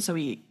his son, so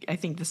I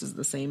think this is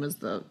the same as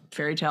the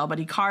fairy tale, but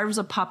he carves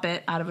a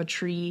puppet out of a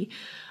tree.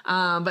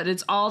 But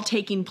it's all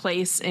taking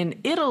place in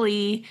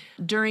Italy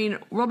during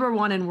World War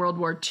I and World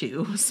War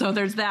II. So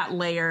there's that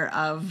layer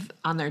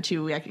on there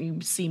too. You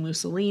see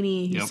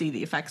Mussolini, you see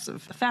the effects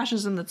of the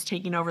fascism that's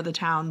taking over the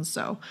town.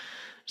 So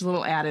there's a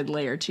little added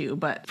layer too,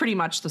 but pretty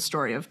much the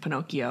story of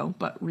Pinocchio,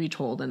 but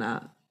retold in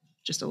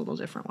just a little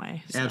different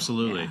way. So,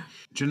 Absolutely. yeah.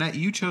 Jeanette,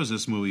 you chose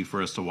this movie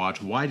for us to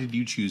watch. Why did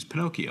you choose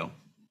Pinocchio?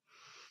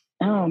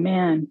 Oh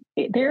man,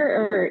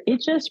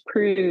 it just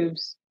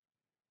proves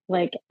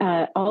like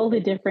all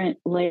the different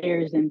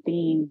layers and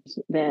themes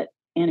that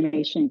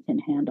animation can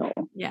handle.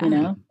 Yeah. You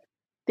know,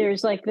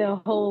 there's like the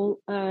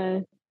whole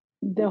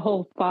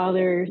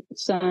father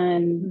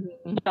son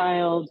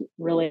child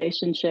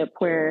relationship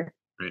where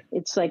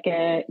it's like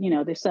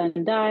the son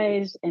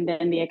dies and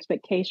then the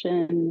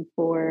expectation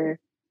for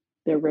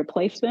the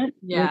replacement,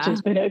 which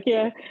is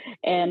Pinocchio,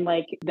 and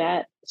like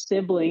that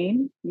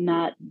sibling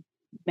not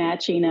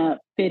fitting up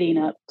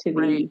to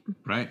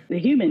the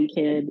human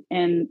kid,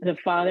 and the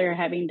father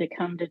having to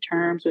come to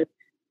terms with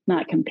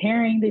not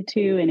comparing the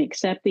two and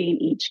accepting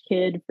each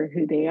kid for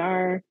who they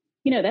are.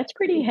 That's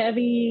pretty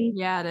heavy.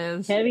 Yeah, it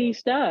is heavy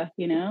stuff,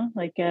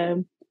 like,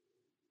 and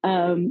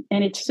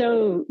it's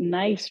so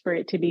nice for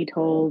it to be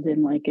told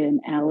in like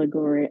an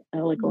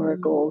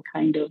allegorical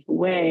kind of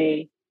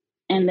way.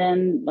 And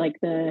then like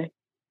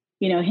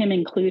him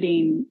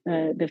including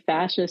the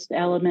fascist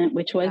element,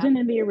 which wasn't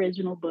in the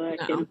original book.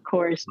 No. And of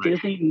course,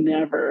 Disney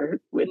never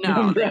would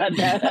have brought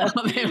that up.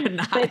 No, they would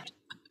not. But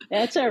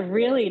that's a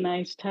really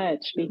nice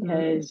touch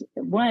because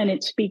one,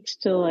 it speaks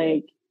to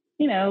like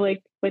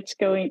what's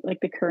going, like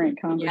the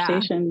current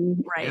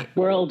conversation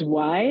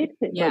worldwide,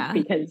 like,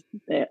 because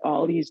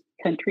all these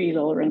countries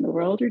all around the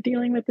world are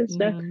dealing with this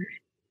stuff.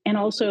 And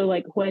also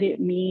like what it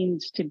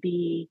means to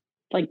be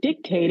like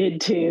dictated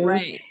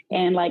to,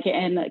 and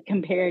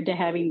compared to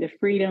having the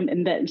freedom,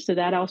 and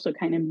that also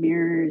kind of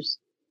mirrors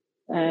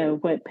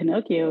what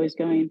Pinocchio is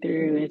going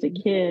through as a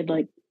kid,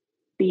 like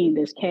being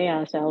this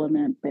chaos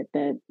element, but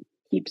that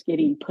keeps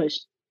getting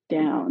pushed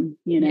down,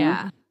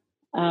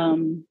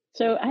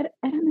 So I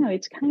don't know.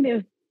 It's kind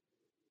of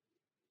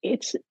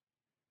it's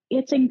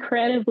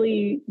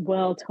incredibly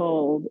well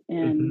told,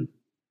 and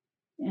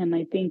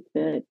I think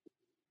that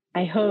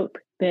I hope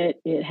that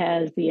it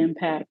has the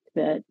impact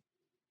that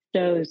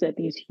shows that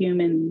these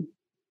human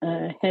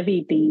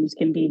heavy themes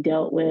can be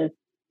dealt with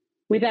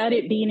without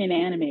it being an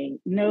anime.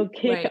 No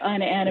kick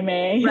on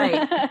anime,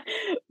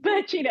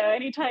 but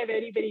anytime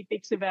anybody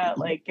thinks about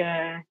like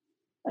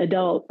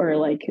adult or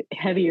like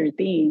heavier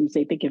themes,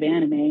 they think of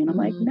anime, and I'm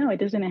like, no, it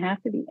doesn't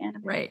have to be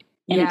anime,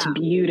 and it's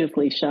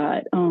beautifully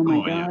shot. Oh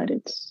my god,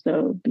 it's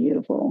so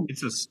beautiful.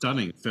 It's a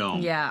stunning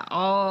film. Yeah,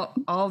 all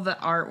the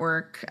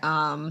artwork,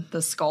 the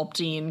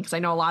sculpting, because I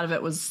know a lot of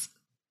it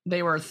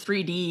they were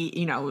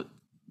 3D,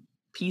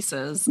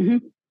 pieces.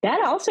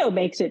 That also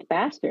makes it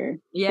faster.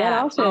 That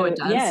also, it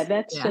does.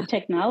 That's the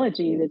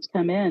technology that's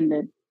come in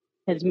that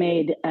has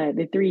made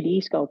the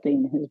 3D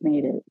sculpting has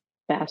made it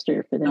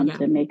faster for them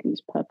to make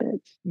these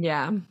puppets.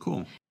 Yeah.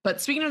 Cool.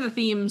 But speaking of the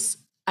themes,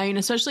 I mean,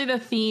 especially the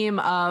theme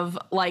of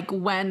like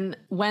when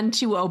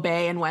to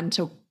obey and when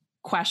to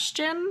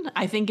question,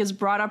 I think is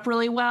brought up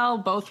really well,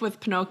 both with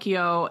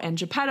Pinocchio and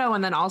Geppetto,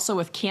 and then also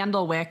with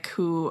Candlewick,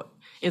 who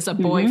is a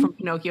boy from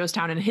Pinocchio's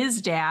town, and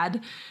his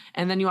dad.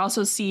 And then you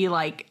also see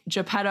like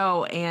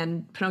Geppetto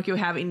and Pinocchio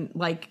having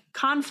like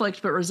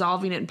conflict, but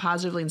resolving it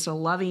positively and so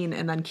loving.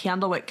 And then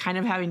Candlewick kind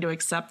of having to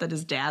accept that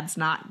his dad's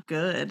not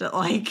good.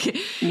 Like,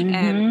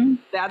 and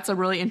that's a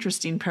really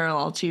interesting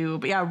parallel too.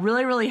 But yeah,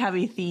 really, really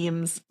heavy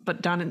themes,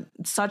 but done in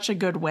such a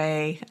good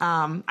way.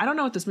 I don't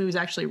know what this movie's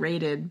actually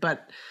rated,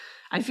 but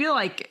I feel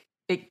like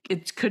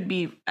it could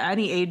be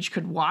any age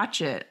could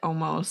watch it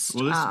almost.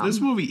 Well,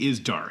 this movie is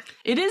dark.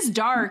 It is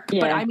dark,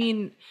 but I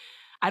mean,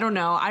 I don't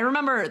know. I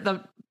remember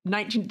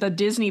the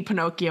Disney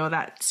Pinocchio,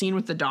 that scene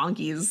with the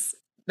donkeys.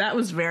 That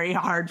was very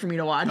hard for me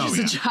to watch as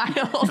a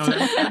child.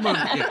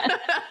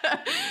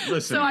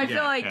 Listen, so I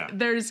feel like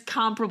there's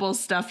comparable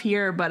stuff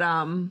here, but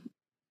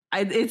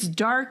it's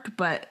dark,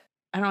 but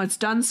I don't know. It's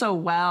done so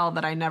well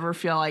that I never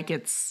feel like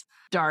it's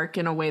dark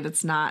in a way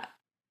that's not.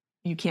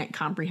 You can't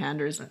comprehend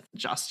or isn't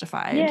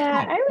justified.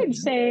 Yeah, I would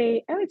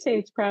say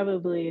it's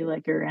probably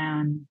like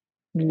around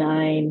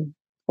 9+,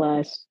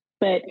 but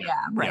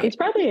it's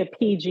probably a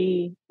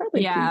PG.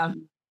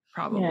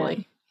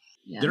 Probably.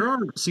 Yeah. There are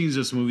scenes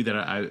in this movie that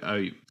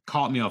I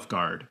caught me off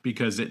guard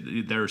because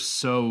they're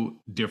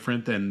so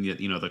different than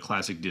the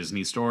classic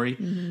Disney story.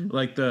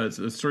 Like the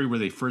story where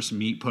they first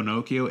meet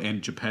Pinocchio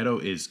and Geppetto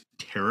is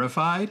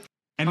terrified.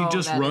 And he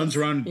just runs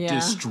around and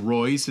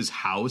destroys his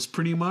house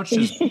pretty much,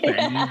 just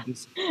banging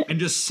and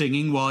just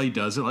singing while he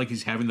does it like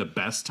he's having the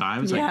best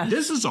time. It's like,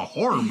 this is a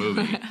horror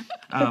movie.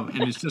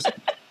 And it's just,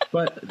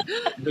 but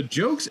the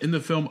jokes in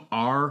the film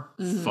are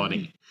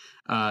funny.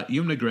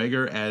 Ewan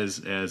McGregor as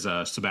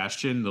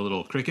Sebastian, the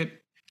little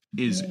cricket,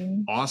 is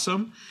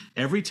awesome.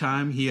 Every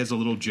time he has a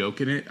little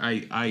joke in it,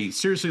 I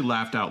seriously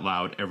laughed out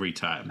loud every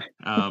time.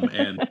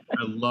 And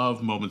I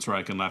love moments where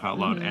I can laugh out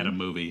loud at a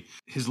movie.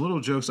 His little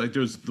jokes, like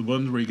there's the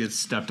ones where he gets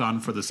stepped on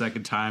for the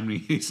second time, and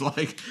he's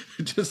like,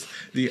 just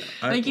the.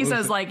 I think he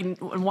says like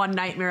one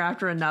nightmare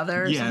after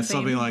another. Yeah,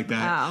 something like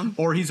that.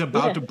 Or he's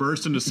about to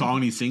burst into song,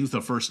 and he sings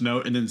the first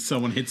note, and then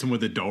someone hits him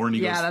with a door, and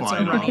he goes flying off. Yeah,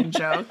 that's a running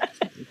joke.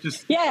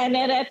 And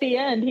then at the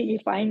end, he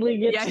finally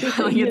gets to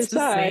sing his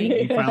song.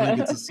 He finally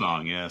gets a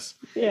song. Yes.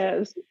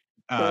 Yes.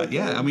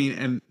 I mean,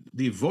 and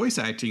the voice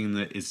acting in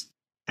that is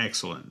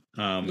excellent.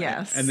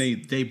 Yes. And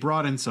they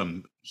brought in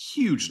some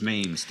huge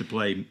names to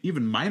play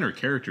even minor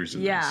characters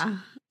in this.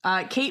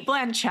 Cate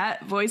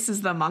Blanchett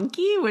voices the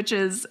monkey, which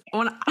is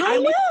when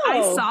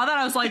I saw that,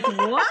 I was like,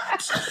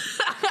 what?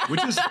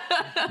 Which is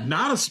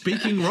not a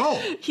speaking role.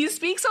 He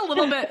speaks a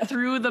little bit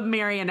through the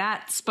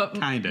marionettes, but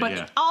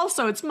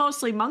also it's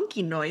mostly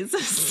monkey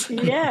noises.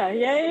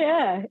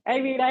 Yeah. I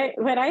mean,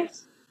 when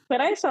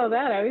I saw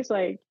that, I was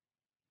like,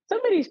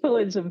 somebody's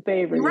pulling some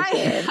favors,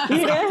 right?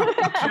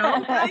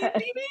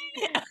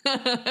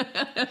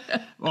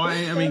 Well,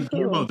 I mean,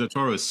 Guillermo del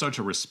Toro is such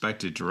a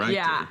respected director.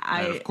 Yeah,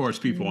 of course,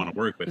 people want to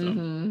work with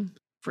him.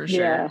 For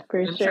sure. Yeah,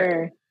 for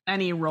sure.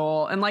 Any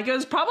role. And like, it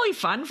was probably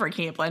fun for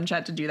Cate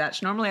Blanchett to do that.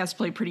 She normally has to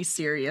play pretty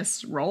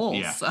serious roles.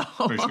 Yeah, so.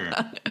 for sure.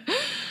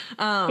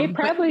 It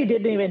probably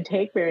didn't even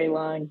take very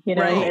long. You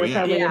know, they were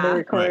probably able to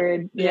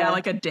record. Right. Yeah,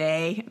 like a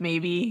day,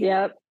 maybe.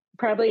 Yep.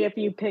 Probably a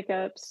few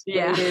pickups.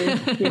 Yeah.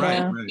 Later,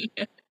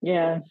 right.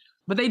 Yeah.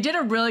 But they did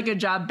a really good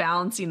job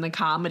balancing the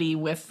comedy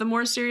with the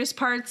more serious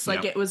parts.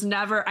 Like it was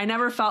I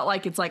never felt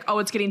like it's like, oh,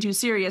 it's getting too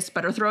serious,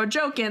 better throw a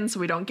joke in so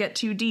we don't get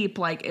too deep.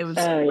 Like it was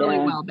really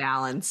well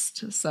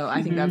balanced. So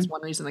I think that's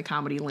one reason the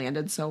comedy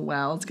landed so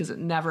well. It's because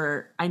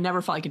I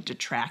never felt like it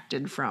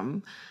detracted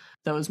from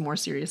those more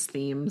serious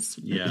themes.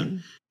 Yeah.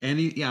 And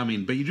I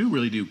mean, but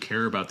you do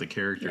care about the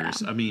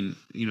characters. Yeah. I mean,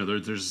 you know,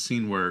 there's a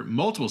scene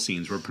multiple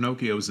scenes where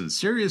Pinocchio is in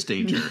serious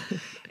danger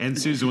and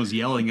Susan was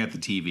yelling at the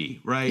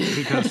TV, right?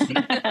 Because,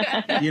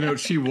 you know,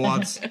 she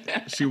wants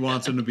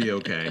him to be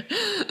okay.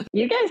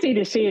 You guys need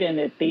to see it in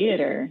the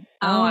theater.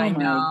 Oh I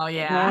know.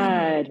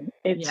 Yeah. God.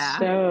 It's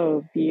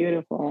so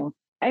beautiful.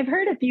 I've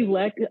heard a few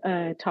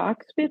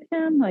talks with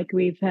him. Like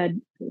we've had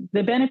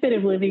the benefit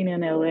of living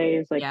in LA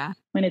is like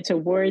when it's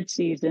award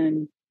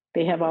season,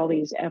 they have all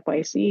these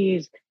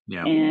FYCs.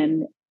 Yeah.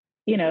 And,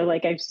 you know,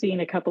 like I've seen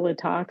a couple of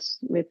talks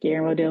with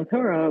Guillermo del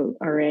Toro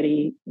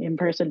already in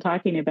person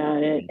talking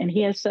about it. And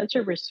he has such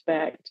a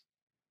respect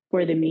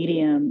for the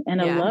medium and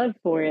a love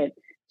for it,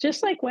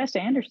 just like Wes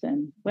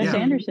Anderson. Wes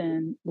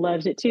Anderson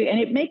loves it too. And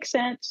it makes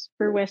sense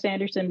for Wes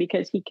Anderson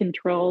because he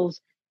controls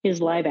his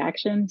live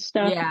action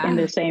stuff in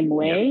the same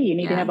way. You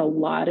need to have a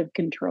lot of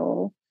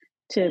control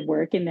to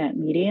work in that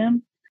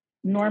medium.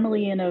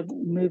 Normally in a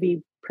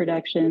movie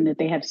production that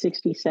they have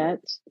 60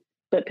 sets,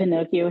 but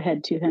Pinocchio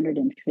had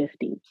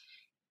 250.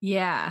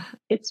 Yeah.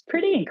 It's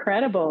pretty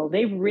incredible.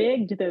 They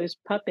rigged those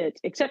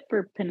puppets, except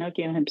for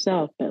Pinocchio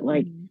himself, but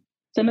like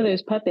some of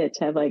those puppets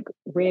have like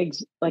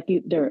rigs, like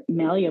they're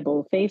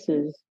malleable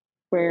faces,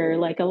 where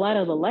like a lot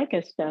of the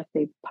Leica stuff,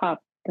 they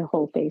pop the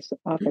whole face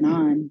off and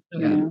on, you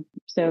know?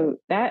 So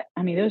that,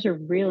 I mean, those are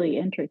really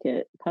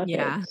intricate puppets.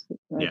 Yeah.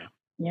 Like,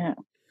 yeah.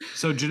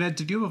 So Jeanette,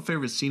 did you have a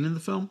favorite scene in the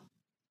film?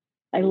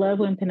 I love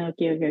when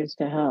Pinocchio goes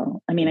to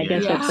hell. I mean, I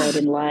guess that's right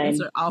in line.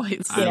 I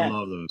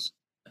love those.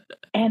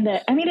 And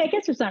I mean, I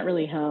guess it's not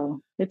really hell.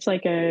 It's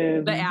like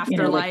the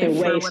afterlife, like the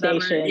way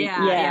station.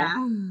 Yeah.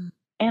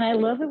 And I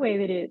love the way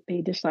that they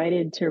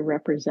decided to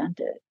represent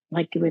it,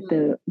 like with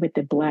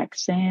the black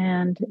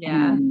sand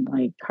and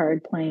like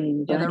card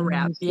playing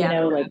bunnies,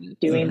 like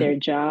doing their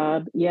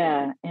job.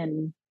 Yeah,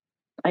 and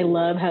I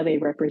love how they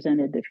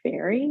represented the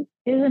fairy.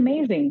 It's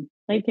amazing.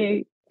 Like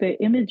the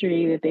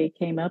imagery that they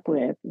came up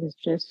with was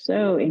just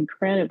so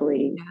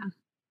incredibly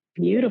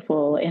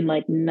beautiful and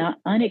like not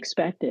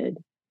unexpected.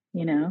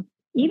 You know,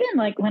 even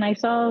like when I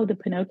saw the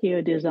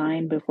Pinocchio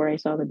design before I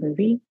saw the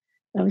movie,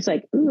 I was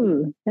like,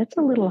 ooh, that's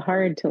a little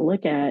hard to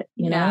look at,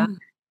 you know,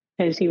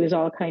 because he was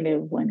all kind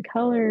of one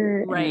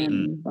color. Right.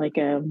 And like,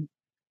 I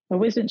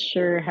wasn't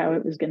sure how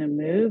it was going to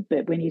move,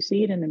 but when you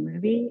see it in the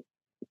movie,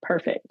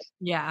 perfect.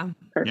 Yeah.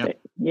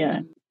 Perfect. Yep. Yeah.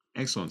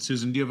 Excellent.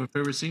 Susan, do you have a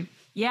favorite scene?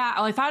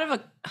 Yeah. Well,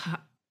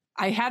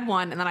 I had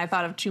one and then I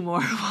thought of two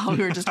more while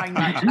we were just talking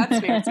about Jeanette's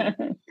favorite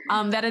scene.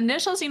 That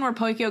initial scene where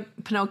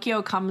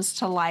Pinocchio comes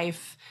to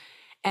life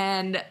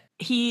and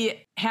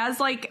he has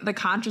like the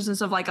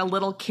consciousness of like a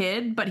little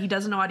kid, but he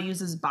doesn't know how to use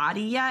his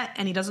body yet.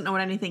 And he doesn't know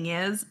what anything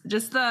is.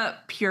 Just the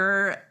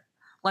pure,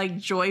 like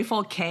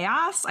joyful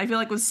chaos, I feel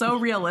like was so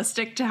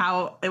realistic to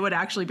how it would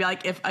actually be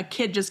like if a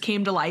kid just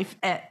came to life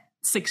at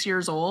 6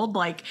 years old,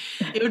 like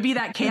it would be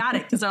that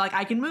chaotic because they're like,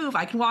 I can move,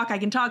 I can walk, I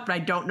can talk, but I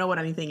don't know what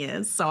anything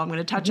is. So I'm going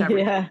to touch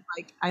everything. Yeah.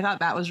 Like I thought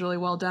that was really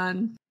well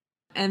done.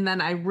 And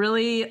then I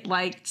really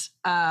liked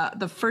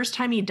the first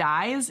time he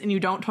dies and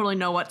you don't totally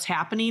know what's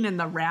happening and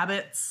the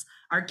rabbits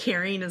are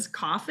carrying his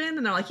coffin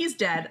and they're like, he's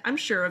dead, I'm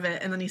sure of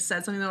it. And then he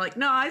said something, they're like,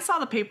 no, I saw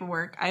the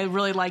paperwork. I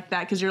really like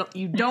that because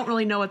you don't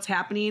really know what's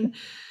happening.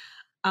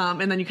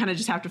 And then you kind of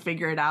just have to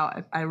figure it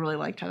out. I really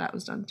liked how that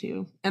was done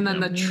too. And then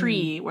the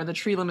tree, where the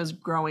tree limb is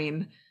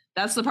growing,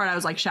 that's the part I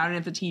was like shouting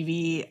at the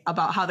TV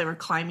about how they were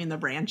climbing the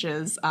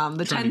branches.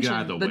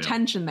 The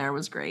tension there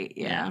was great.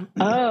 Yeah.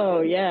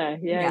 Oh yeah.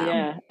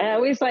 And I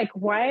was like,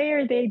 why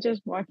are they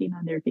just walking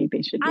on their feet?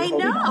 They should be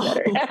holding on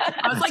better.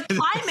 I was like,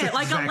 climb it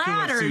like exactly a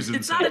ladder.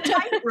 It's not a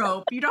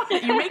tightrope. You're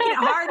making it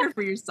harder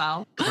for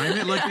yourself. Climb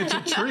it like it's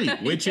a tree,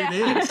 which it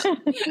is.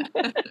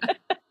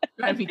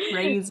 That'd be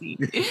crazy.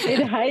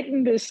 It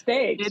heightened the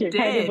stakes. It did,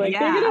 kind of like,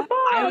 they're gonna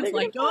fall. I was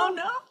like,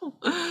 oh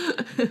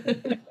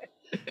no.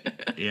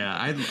 Yeah,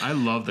 I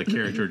love the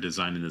character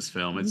design in this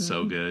film. It's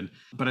so good.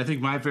 But I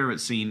think my favorite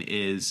scene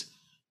is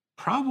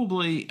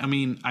probably,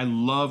 I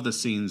love the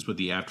scenes with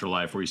the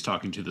afterlife where he's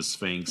talking to the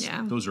Sphinx.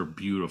 Yeah. Those are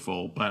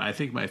beautiful. But I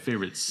think my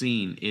favorite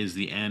scene is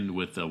the end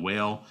with the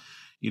whale,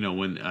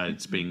 when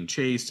it's being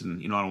chased.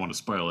 And, I don't want to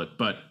spoil it,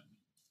 but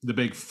the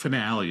big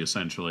finale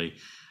essentially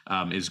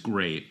is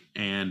great.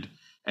 And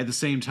at the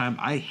same time,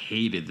 I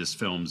hated this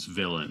film's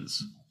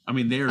villains.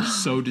 They are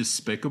so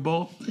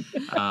despicable.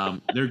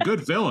 They're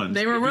good villains.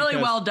 They were really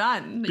well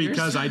done.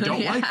 Because I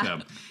don't like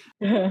them.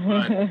 But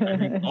I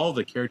think all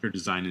the character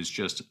design is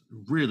just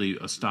really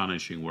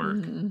astonishing work.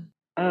 Mm-hmm.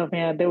 Oh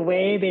man, the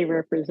way they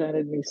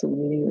represented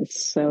Mussolini was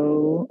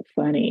so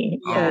funny.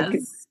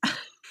 Yes.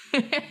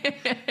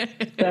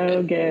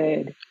 So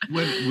good.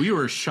 When we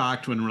were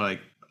shocked when we're like,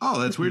 oh,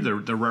 that's weird. They're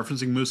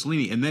referencing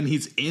Mussolini. And then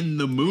he's in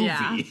the movie.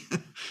 Yeah.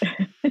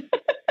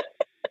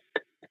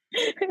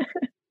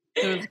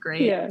 It was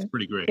great. Yeah. It's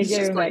pretty great. They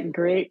gave him that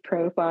great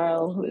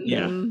profile.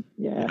 Yeah.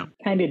 Yeah.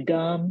 Kind of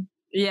dumb.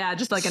 Yeah,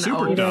 just like an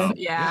super dumb.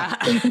 Yeah.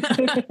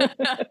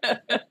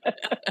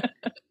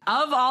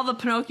 Of all the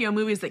Pinocchio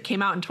movies that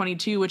came out in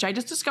 22, which I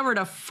just discovered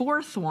a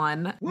fourth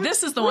one,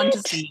 this is the one to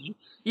see.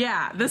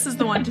 Yeah, this is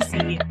the one to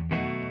see.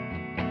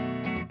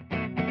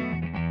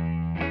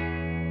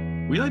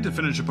 We like to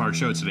finish up our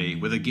show today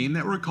with a game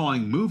that we're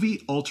calling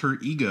Movie Alter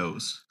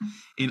Egos.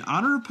 In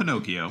honor of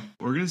Pinocchio,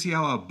 we're going to see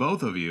how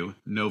both of you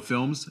know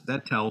films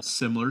that tell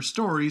similar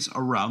stories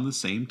around the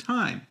same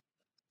time.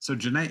 So,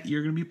 Jeanette,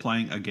 you're going to be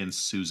playing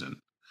against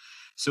Susan.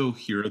 So,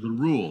 here are the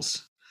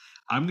rules.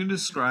 I'm going to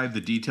describe the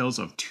details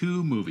of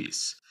two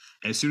movies.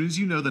 As soon as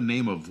you know the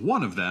name of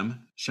one of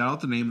them, shout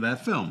out the name of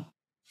that film.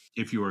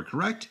 If you are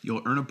correct,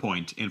 you'll earn a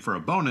point, and for a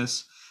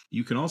bonus,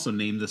 you can also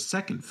name the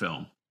second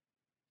film.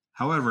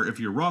 However, if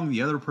you're wrong,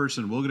 the other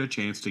person will get a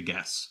chance to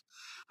guess.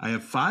 I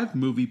have 5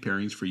 movie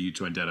pairings for you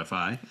to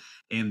identify,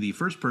 and the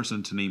first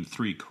person to name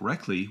 3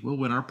 correctly will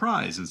win our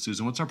prize. And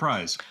Susan, what's our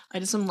prize? I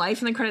did some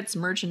Life in the Credits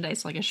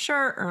merchandise, like a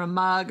shirt or a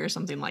mug or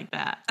something like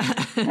that.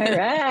 All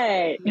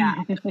right.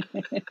 Yeah.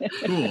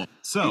 Cool.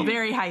 So,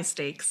 very high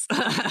stakes.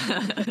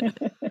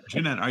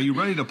 Jeanette, are you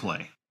ready to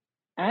play?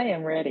 I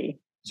am ready.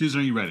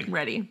 Susan, are you ready?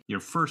 Ready. Your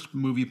first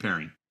movie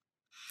pairing.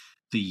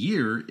 The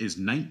year is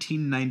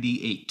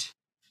 1998.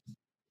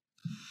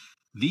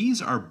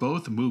 These are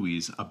both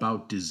movies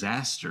about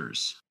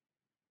disasters.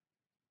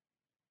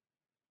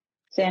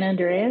 San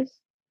Andreas?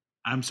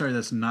 I'm sorry,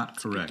 that's not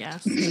correct.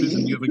 Guess.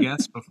 Susan, you have a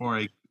guess before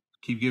I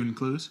keep giving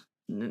clues?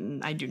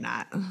 I do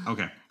not.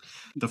 Okay.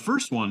 The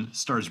first one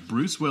stars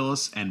Bruce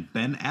Willis and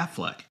Ben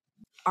Affleck.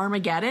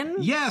 Armageddon?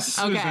 Yes,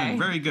 Susan. Okay.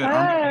 Very good. Oh.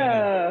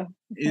 Armageddon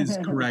is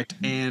correct.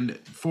 And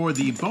for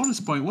the bonus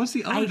point, what's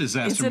the other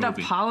disaster movie? Is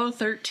it Apollo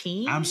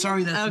 13? I'm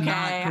sorry, that's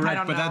not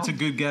correct, but that's a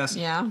good guess.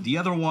 Yeah. The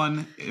other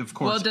one, of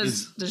course,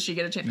 does she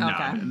get a chance? No,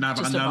 okay. not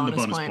Just on the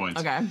bonus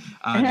points. Okay.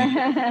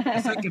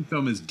 The second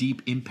film is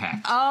Deep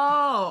Impact.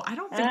 Oh, I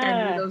don't think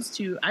I knew those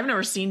two. I've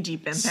never seen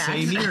Deep Impact.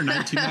 Same year,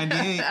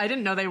 1998. I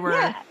didn't know they were.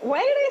 Yeah. Why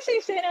did I say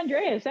San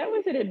Andreas? That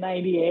wasn't in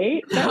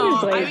 98. That No,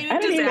 was like, I mean,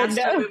 a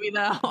disaster movie,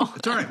 though.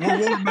 It's all right. We're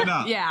warming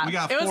up. Yeah. We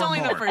got it was 4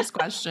 only more. the first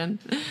question.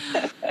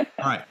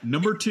 All right.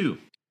 Number 2.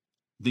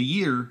 The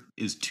year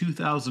is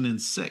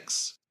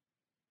 2006.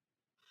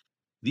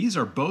 These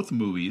are both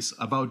movies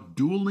about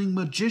dueling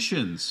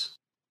magicians.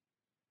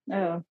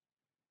 Oh.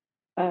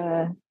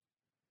 Oh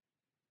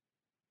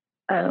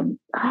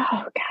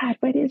God,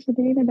 what is the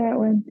name of that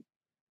one?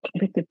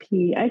 With the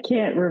P. I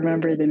can't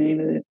remember the name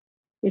of it.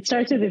 It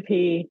starts with a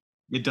P.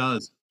 It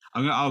does.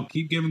 I'll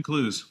keep giving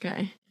clues.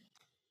 Okay.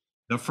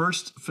 The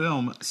first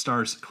film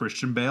stars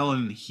Christian Bale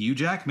and Hugh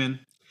Jackman.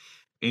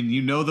 And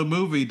you know the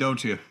movie,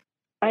 don't you?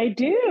 I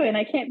do, and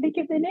I can't think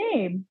of the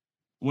name.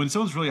 When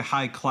someone's really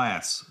high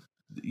class,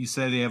 you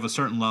say they have a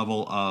certain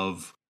level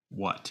of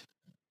what?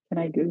 Can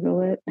I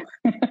Google it?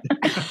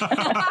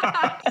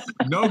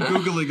 No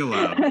Googling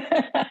allowed.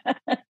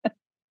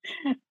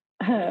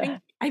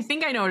 I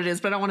think I know what it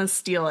is, but I don't want to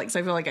steal it because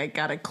I feel like I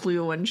got a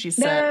clue when she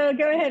said. No,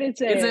 go ahead and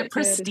say Is it. it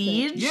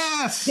Prestige?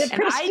 Yes. Yeah,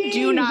 And I do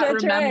Prestige, not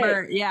that's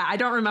remember. right. Yeah, I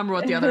don't remember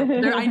what the other.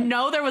 I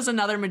know there was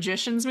another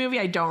Magicians movie.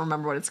 I don't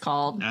remember what it's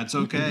called. That's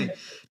okay.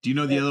 Do you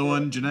know the other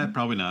one, Jeanette?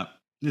 Probably not.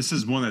 This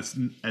is one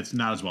that's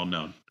not as well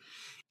known.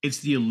 It's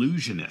The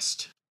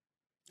Illusionist.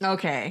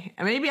 Okay,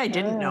 maybe I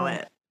didn't know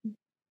it.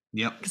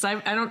 Yep. Because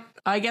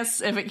I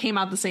guess if it came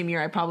out the same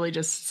year, I probably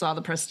just saw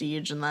The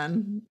Prestige, and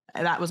then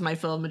that was my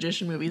fill of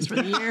magician movies for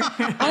the year.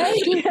 I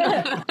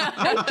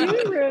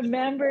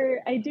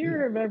do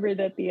remember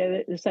that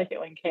the second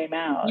one came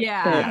out.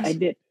 Yeah.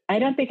 But I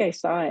don't think I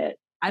saw it.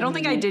 I don't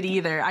think I did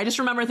either. I just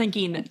remember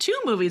thinking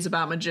 2 movies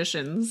about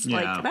magicians.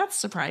 Yeah. Like, that's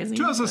surprising.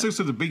 2006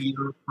 was a big year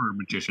for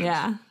magicians.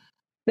 Yeah.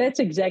 That's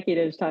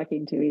executives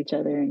talking to each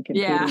other and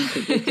competing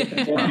to get to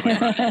the Probably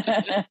right.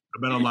 I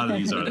bet a lot of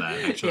these are that,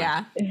 actually.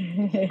 Yeah.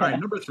 All right,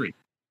 number 3.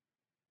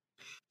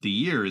 The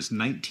year is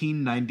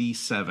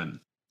 1997.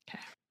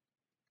 Okay.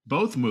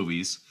 Both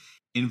movies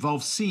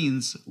involve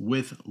scenes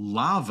with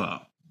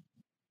lava.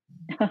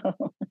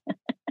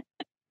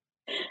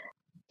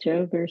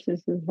 Joe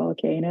versus the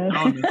volcano.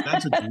 Oh,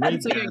 that's a great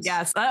That's a good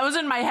guess. That was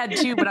in my head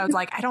too, but I was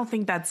like, I don't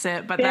think that's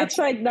it. But that's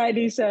like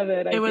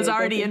 97. It was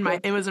already in my.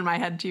 It was in my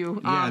head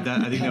too. Yeah,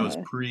 I think that was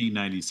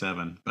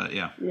pre-97. But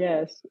yeah.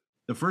 Yes.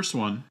 The first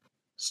one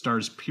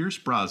stars Pierce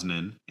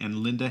Brosnan and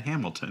Linda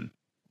Hamilton.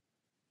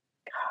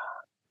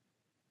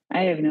 I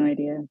have no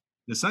idea.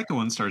 The second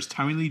one stars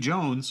Tommy Lee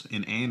Jones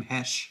and Anne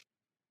Hesh.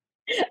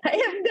 I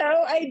have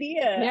no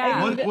idea.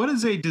 Yeah. What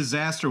is a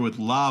disaster with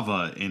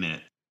lava in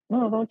it?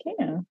 Oh,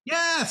 volcano.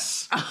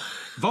 Yes!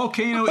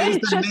 Volcano is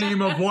the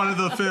name of one of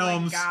the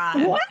films.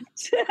 God. What?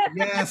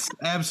 Yes,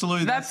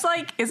 absolutely. That's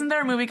like, isn't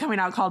there a movie coming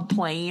out called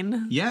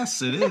Plane?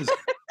 Yes, it is.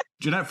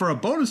 Jeanette, for a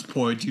bonus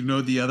point, you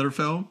know the other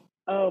film?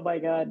 Oh my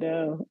God,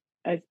 no.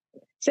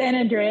 San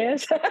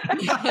Andreas? No,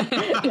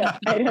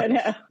 I don't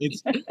know.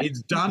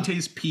 It's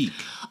Dante's Peak.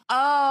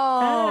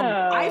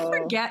 Oh, I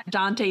forget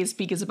Dante's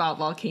Peak is about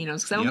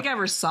volcanoes because I don't think I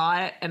ever saw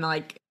it, and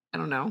like, I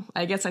don't know.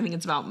 I guess I think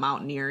it's about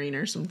mountaineering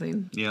or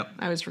something. Yep.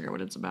 I always forget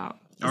what it's about.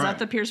 Is that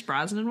the Pierce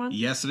Brosnan one?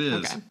 Yes, it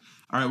is. Okay.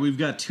 All right, we've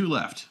got 2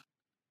 left.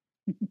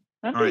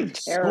 All right,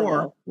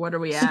 score. What are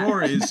we at?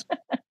 Score is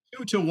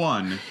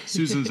 2-1.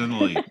 Susan's in the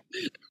lead.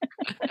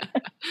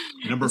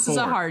 Number 4. This is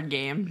a hard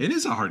game. It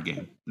is a hard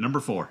game. Number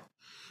 4.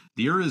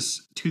 The year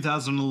is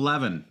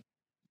 2011.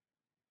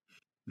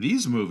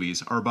 These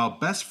movies are about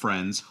best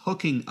friends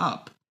hooking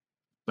up,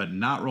 but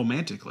not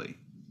romantically.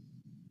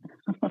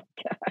 Oh my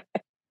God.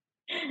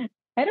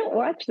 I don't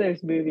watch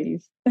those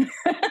movies.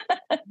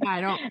 I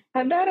don't.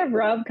 I'm not a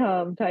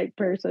rom-com type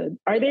person.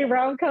 Are they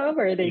rom-com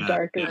or are they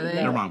darker?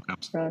 They're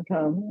rom-coms.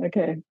 Rom-com.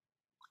 Okay.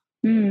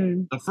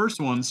 The first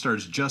one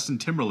stars Justin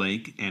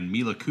Timberlake and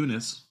Mila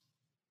Kunis.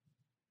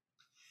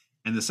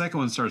 And the second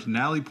one stars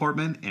Natalie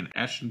Portman and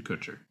Ashton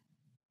Kutcher.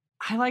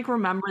 I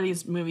remember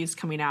these movies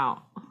coming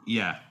out.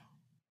 Yeah.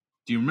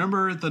 Do you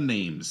remember the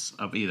names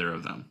of either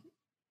of them?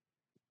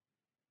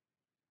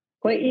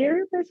 What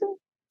year was it?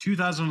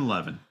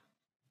 2011.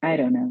 I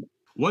don't know.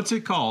 What's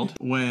it called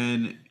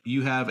when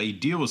you have a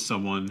deal with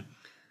someone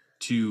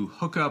to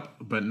hook up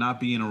but not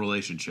be in a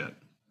relationship?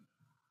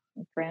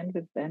 A friend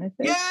with benefits?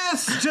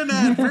 Yes,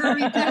 Jeanette,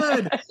 very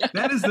good.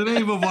 That is the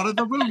name of one of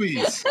the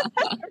movies.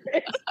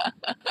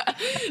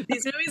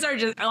 These movies are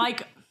just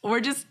like, we're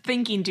just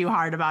thinking too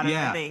hard about it,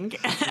 I think.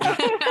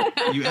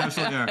 You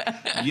absolutely are.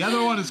 The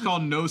other one is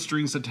called No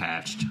Strings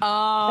Attached.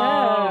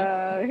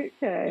 Oh,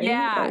 okay.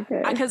 Yeah,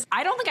 because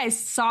I don't think I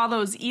saw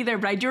those either,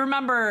 but I do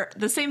remember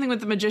the same thing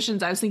with The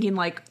Magicians. I was thinking,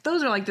 like,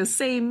 those are like the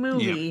same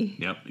movie.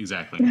 Yep,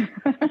 exactly.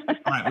 All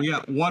right, we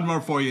got one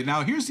more for you.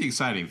 Now, here's the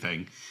exciting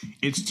thing.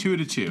 It's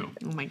 2-2.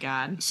 Oh, my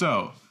God.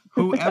 So,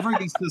 whoever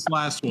gets this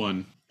last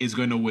one is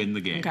going to win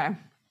the game. Okay.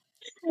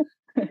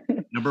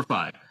 Number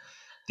 5.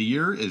 The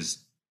year is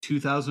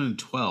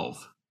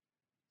 2012.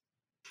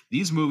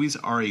 These movies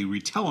are a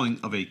retelling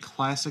of a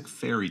classic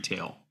fairy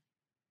tale.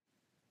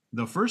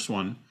 The first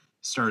one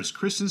stars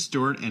Kristen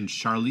Stewart and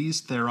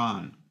Charlize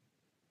Theron.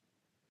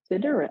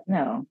 Cinderella?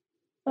 No,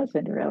 not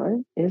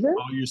Cinderella. Is it?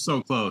 Oh, you're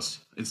so close.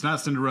 It's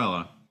not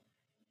Cinderella.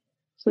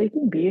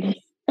 Sleeping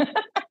Beauty. You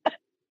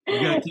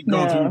gotta keep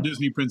going through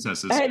Disney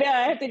princesses. I know.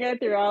 I have to go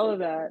through all of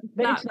that.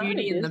 But Not it's not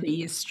Beauty and the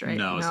Beast, right?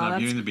 No, it's not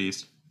Beauty and the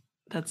Beast.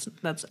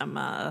 That's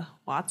Emma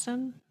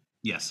Watson.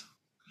 Yes.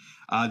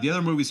 The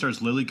other movie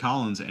stars Lily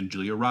Collins and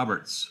Julia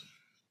Roberts.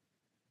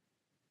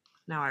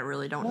 Now I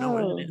really don't know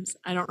what it is.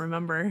 I don't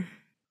remember.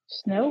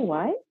 Snow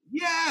White?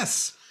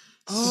 Yes!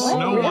 Oh,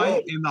 Snow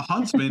White and the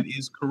Huntsman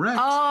is correct.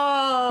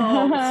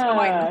 Oh, Snow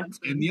White and the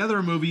Huntsman. And the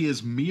other movie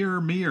is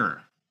Mirror,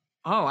 Mirror.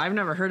 Oh, I've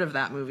never heard of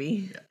that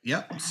movie.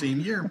 Yep, same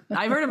year.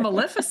 I've heard of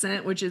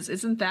Maleficent, which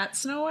isn't that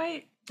Snow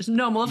White?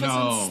 No,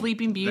 Maleficent's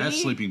Sleeping Beauty.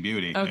 That's Sleeping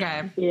Beauty.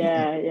 Okay.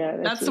 Yeah.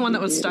 That's the one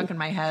that was stuck in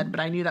my head, but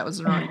I knew that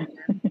was wrong.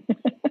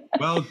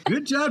 Well,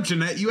 good job,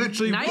 Jeanette. You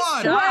actually nice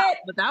won. Job,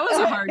 but that was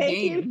a hard Thank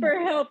game. you for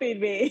helping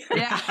me.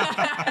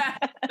 Yeah.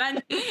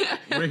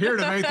 We're here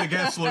to make the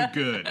guests look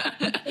good.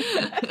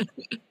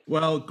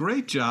 Well,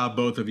 great job,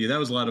 both of you. That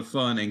was a lot of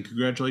fun, and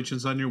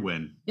congratulations on your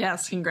win.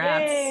 Yes,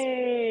 congrats.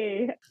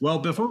 Yay. Well,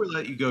 before we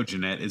let you go,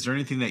 Jeanette, is there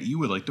anything that you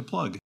would like to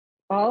plug?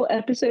 All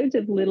episodes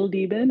of Little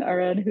Demon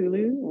are on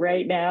Hulu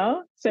right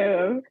now,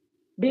 so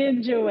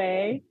binge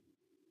away.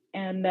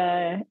 And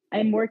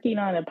I'm working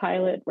on a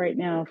pilot right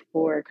now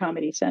for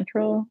Comedy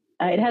Central.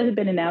 It hasn't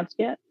been announced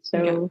yet,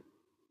 so,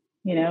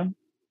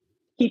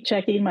 keep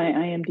checking my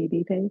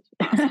IMDb page.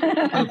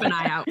 Keep an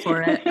eye out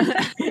for it.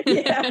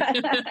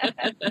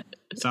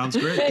 Sounds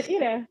great. But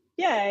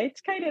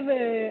it's kind of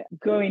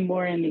going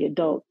more in the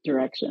adult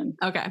direction.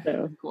 Okay,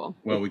 so cool.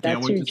 Well, we can't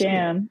that's wait your to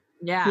jam.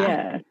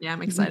 Yeah,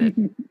 I'm excited.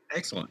 see it.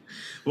 Excellent.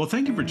 Well,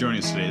 thank you for joining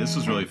us today. This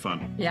was really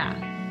fun.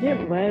 Yeah.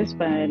 It was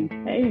fun.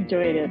 I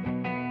enjoyed it.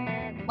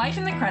 Life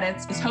in the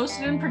Credits is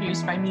hosted and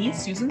produced by me,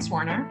 Susan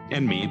Swarner.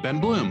 And me, Ben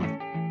Bloom.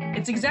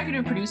 It's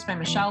executive produced by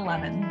Michelle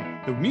Levin.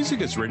 The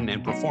music is written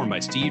and performed by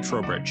Steve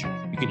Trowbridge.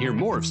 You can hear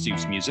more of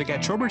Steve's music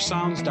at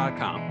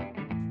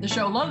trowbridgesounds.com. The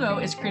show logo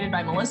is created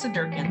by Melissa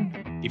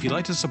Durkin. If you'd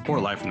like to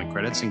support Life in the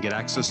Credits and get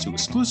access to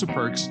exclusive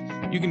perks,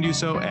 you can do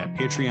so at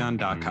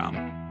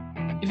patreon.com.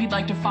 If you'd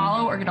like to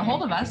follow or get a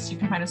hold of us, you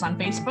can find us on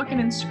Facebook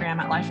and Instagram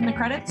at Life in the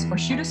Credits, or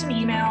shoot us an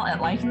email at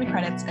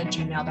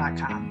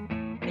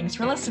lifeinthecredits@gmail.com. Thanks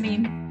for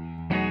listening.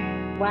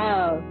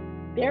 Wow.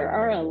 There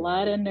are a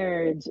lot of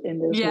nerds in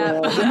this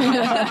world.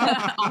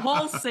 A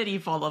whole city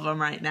full of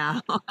them right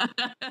now.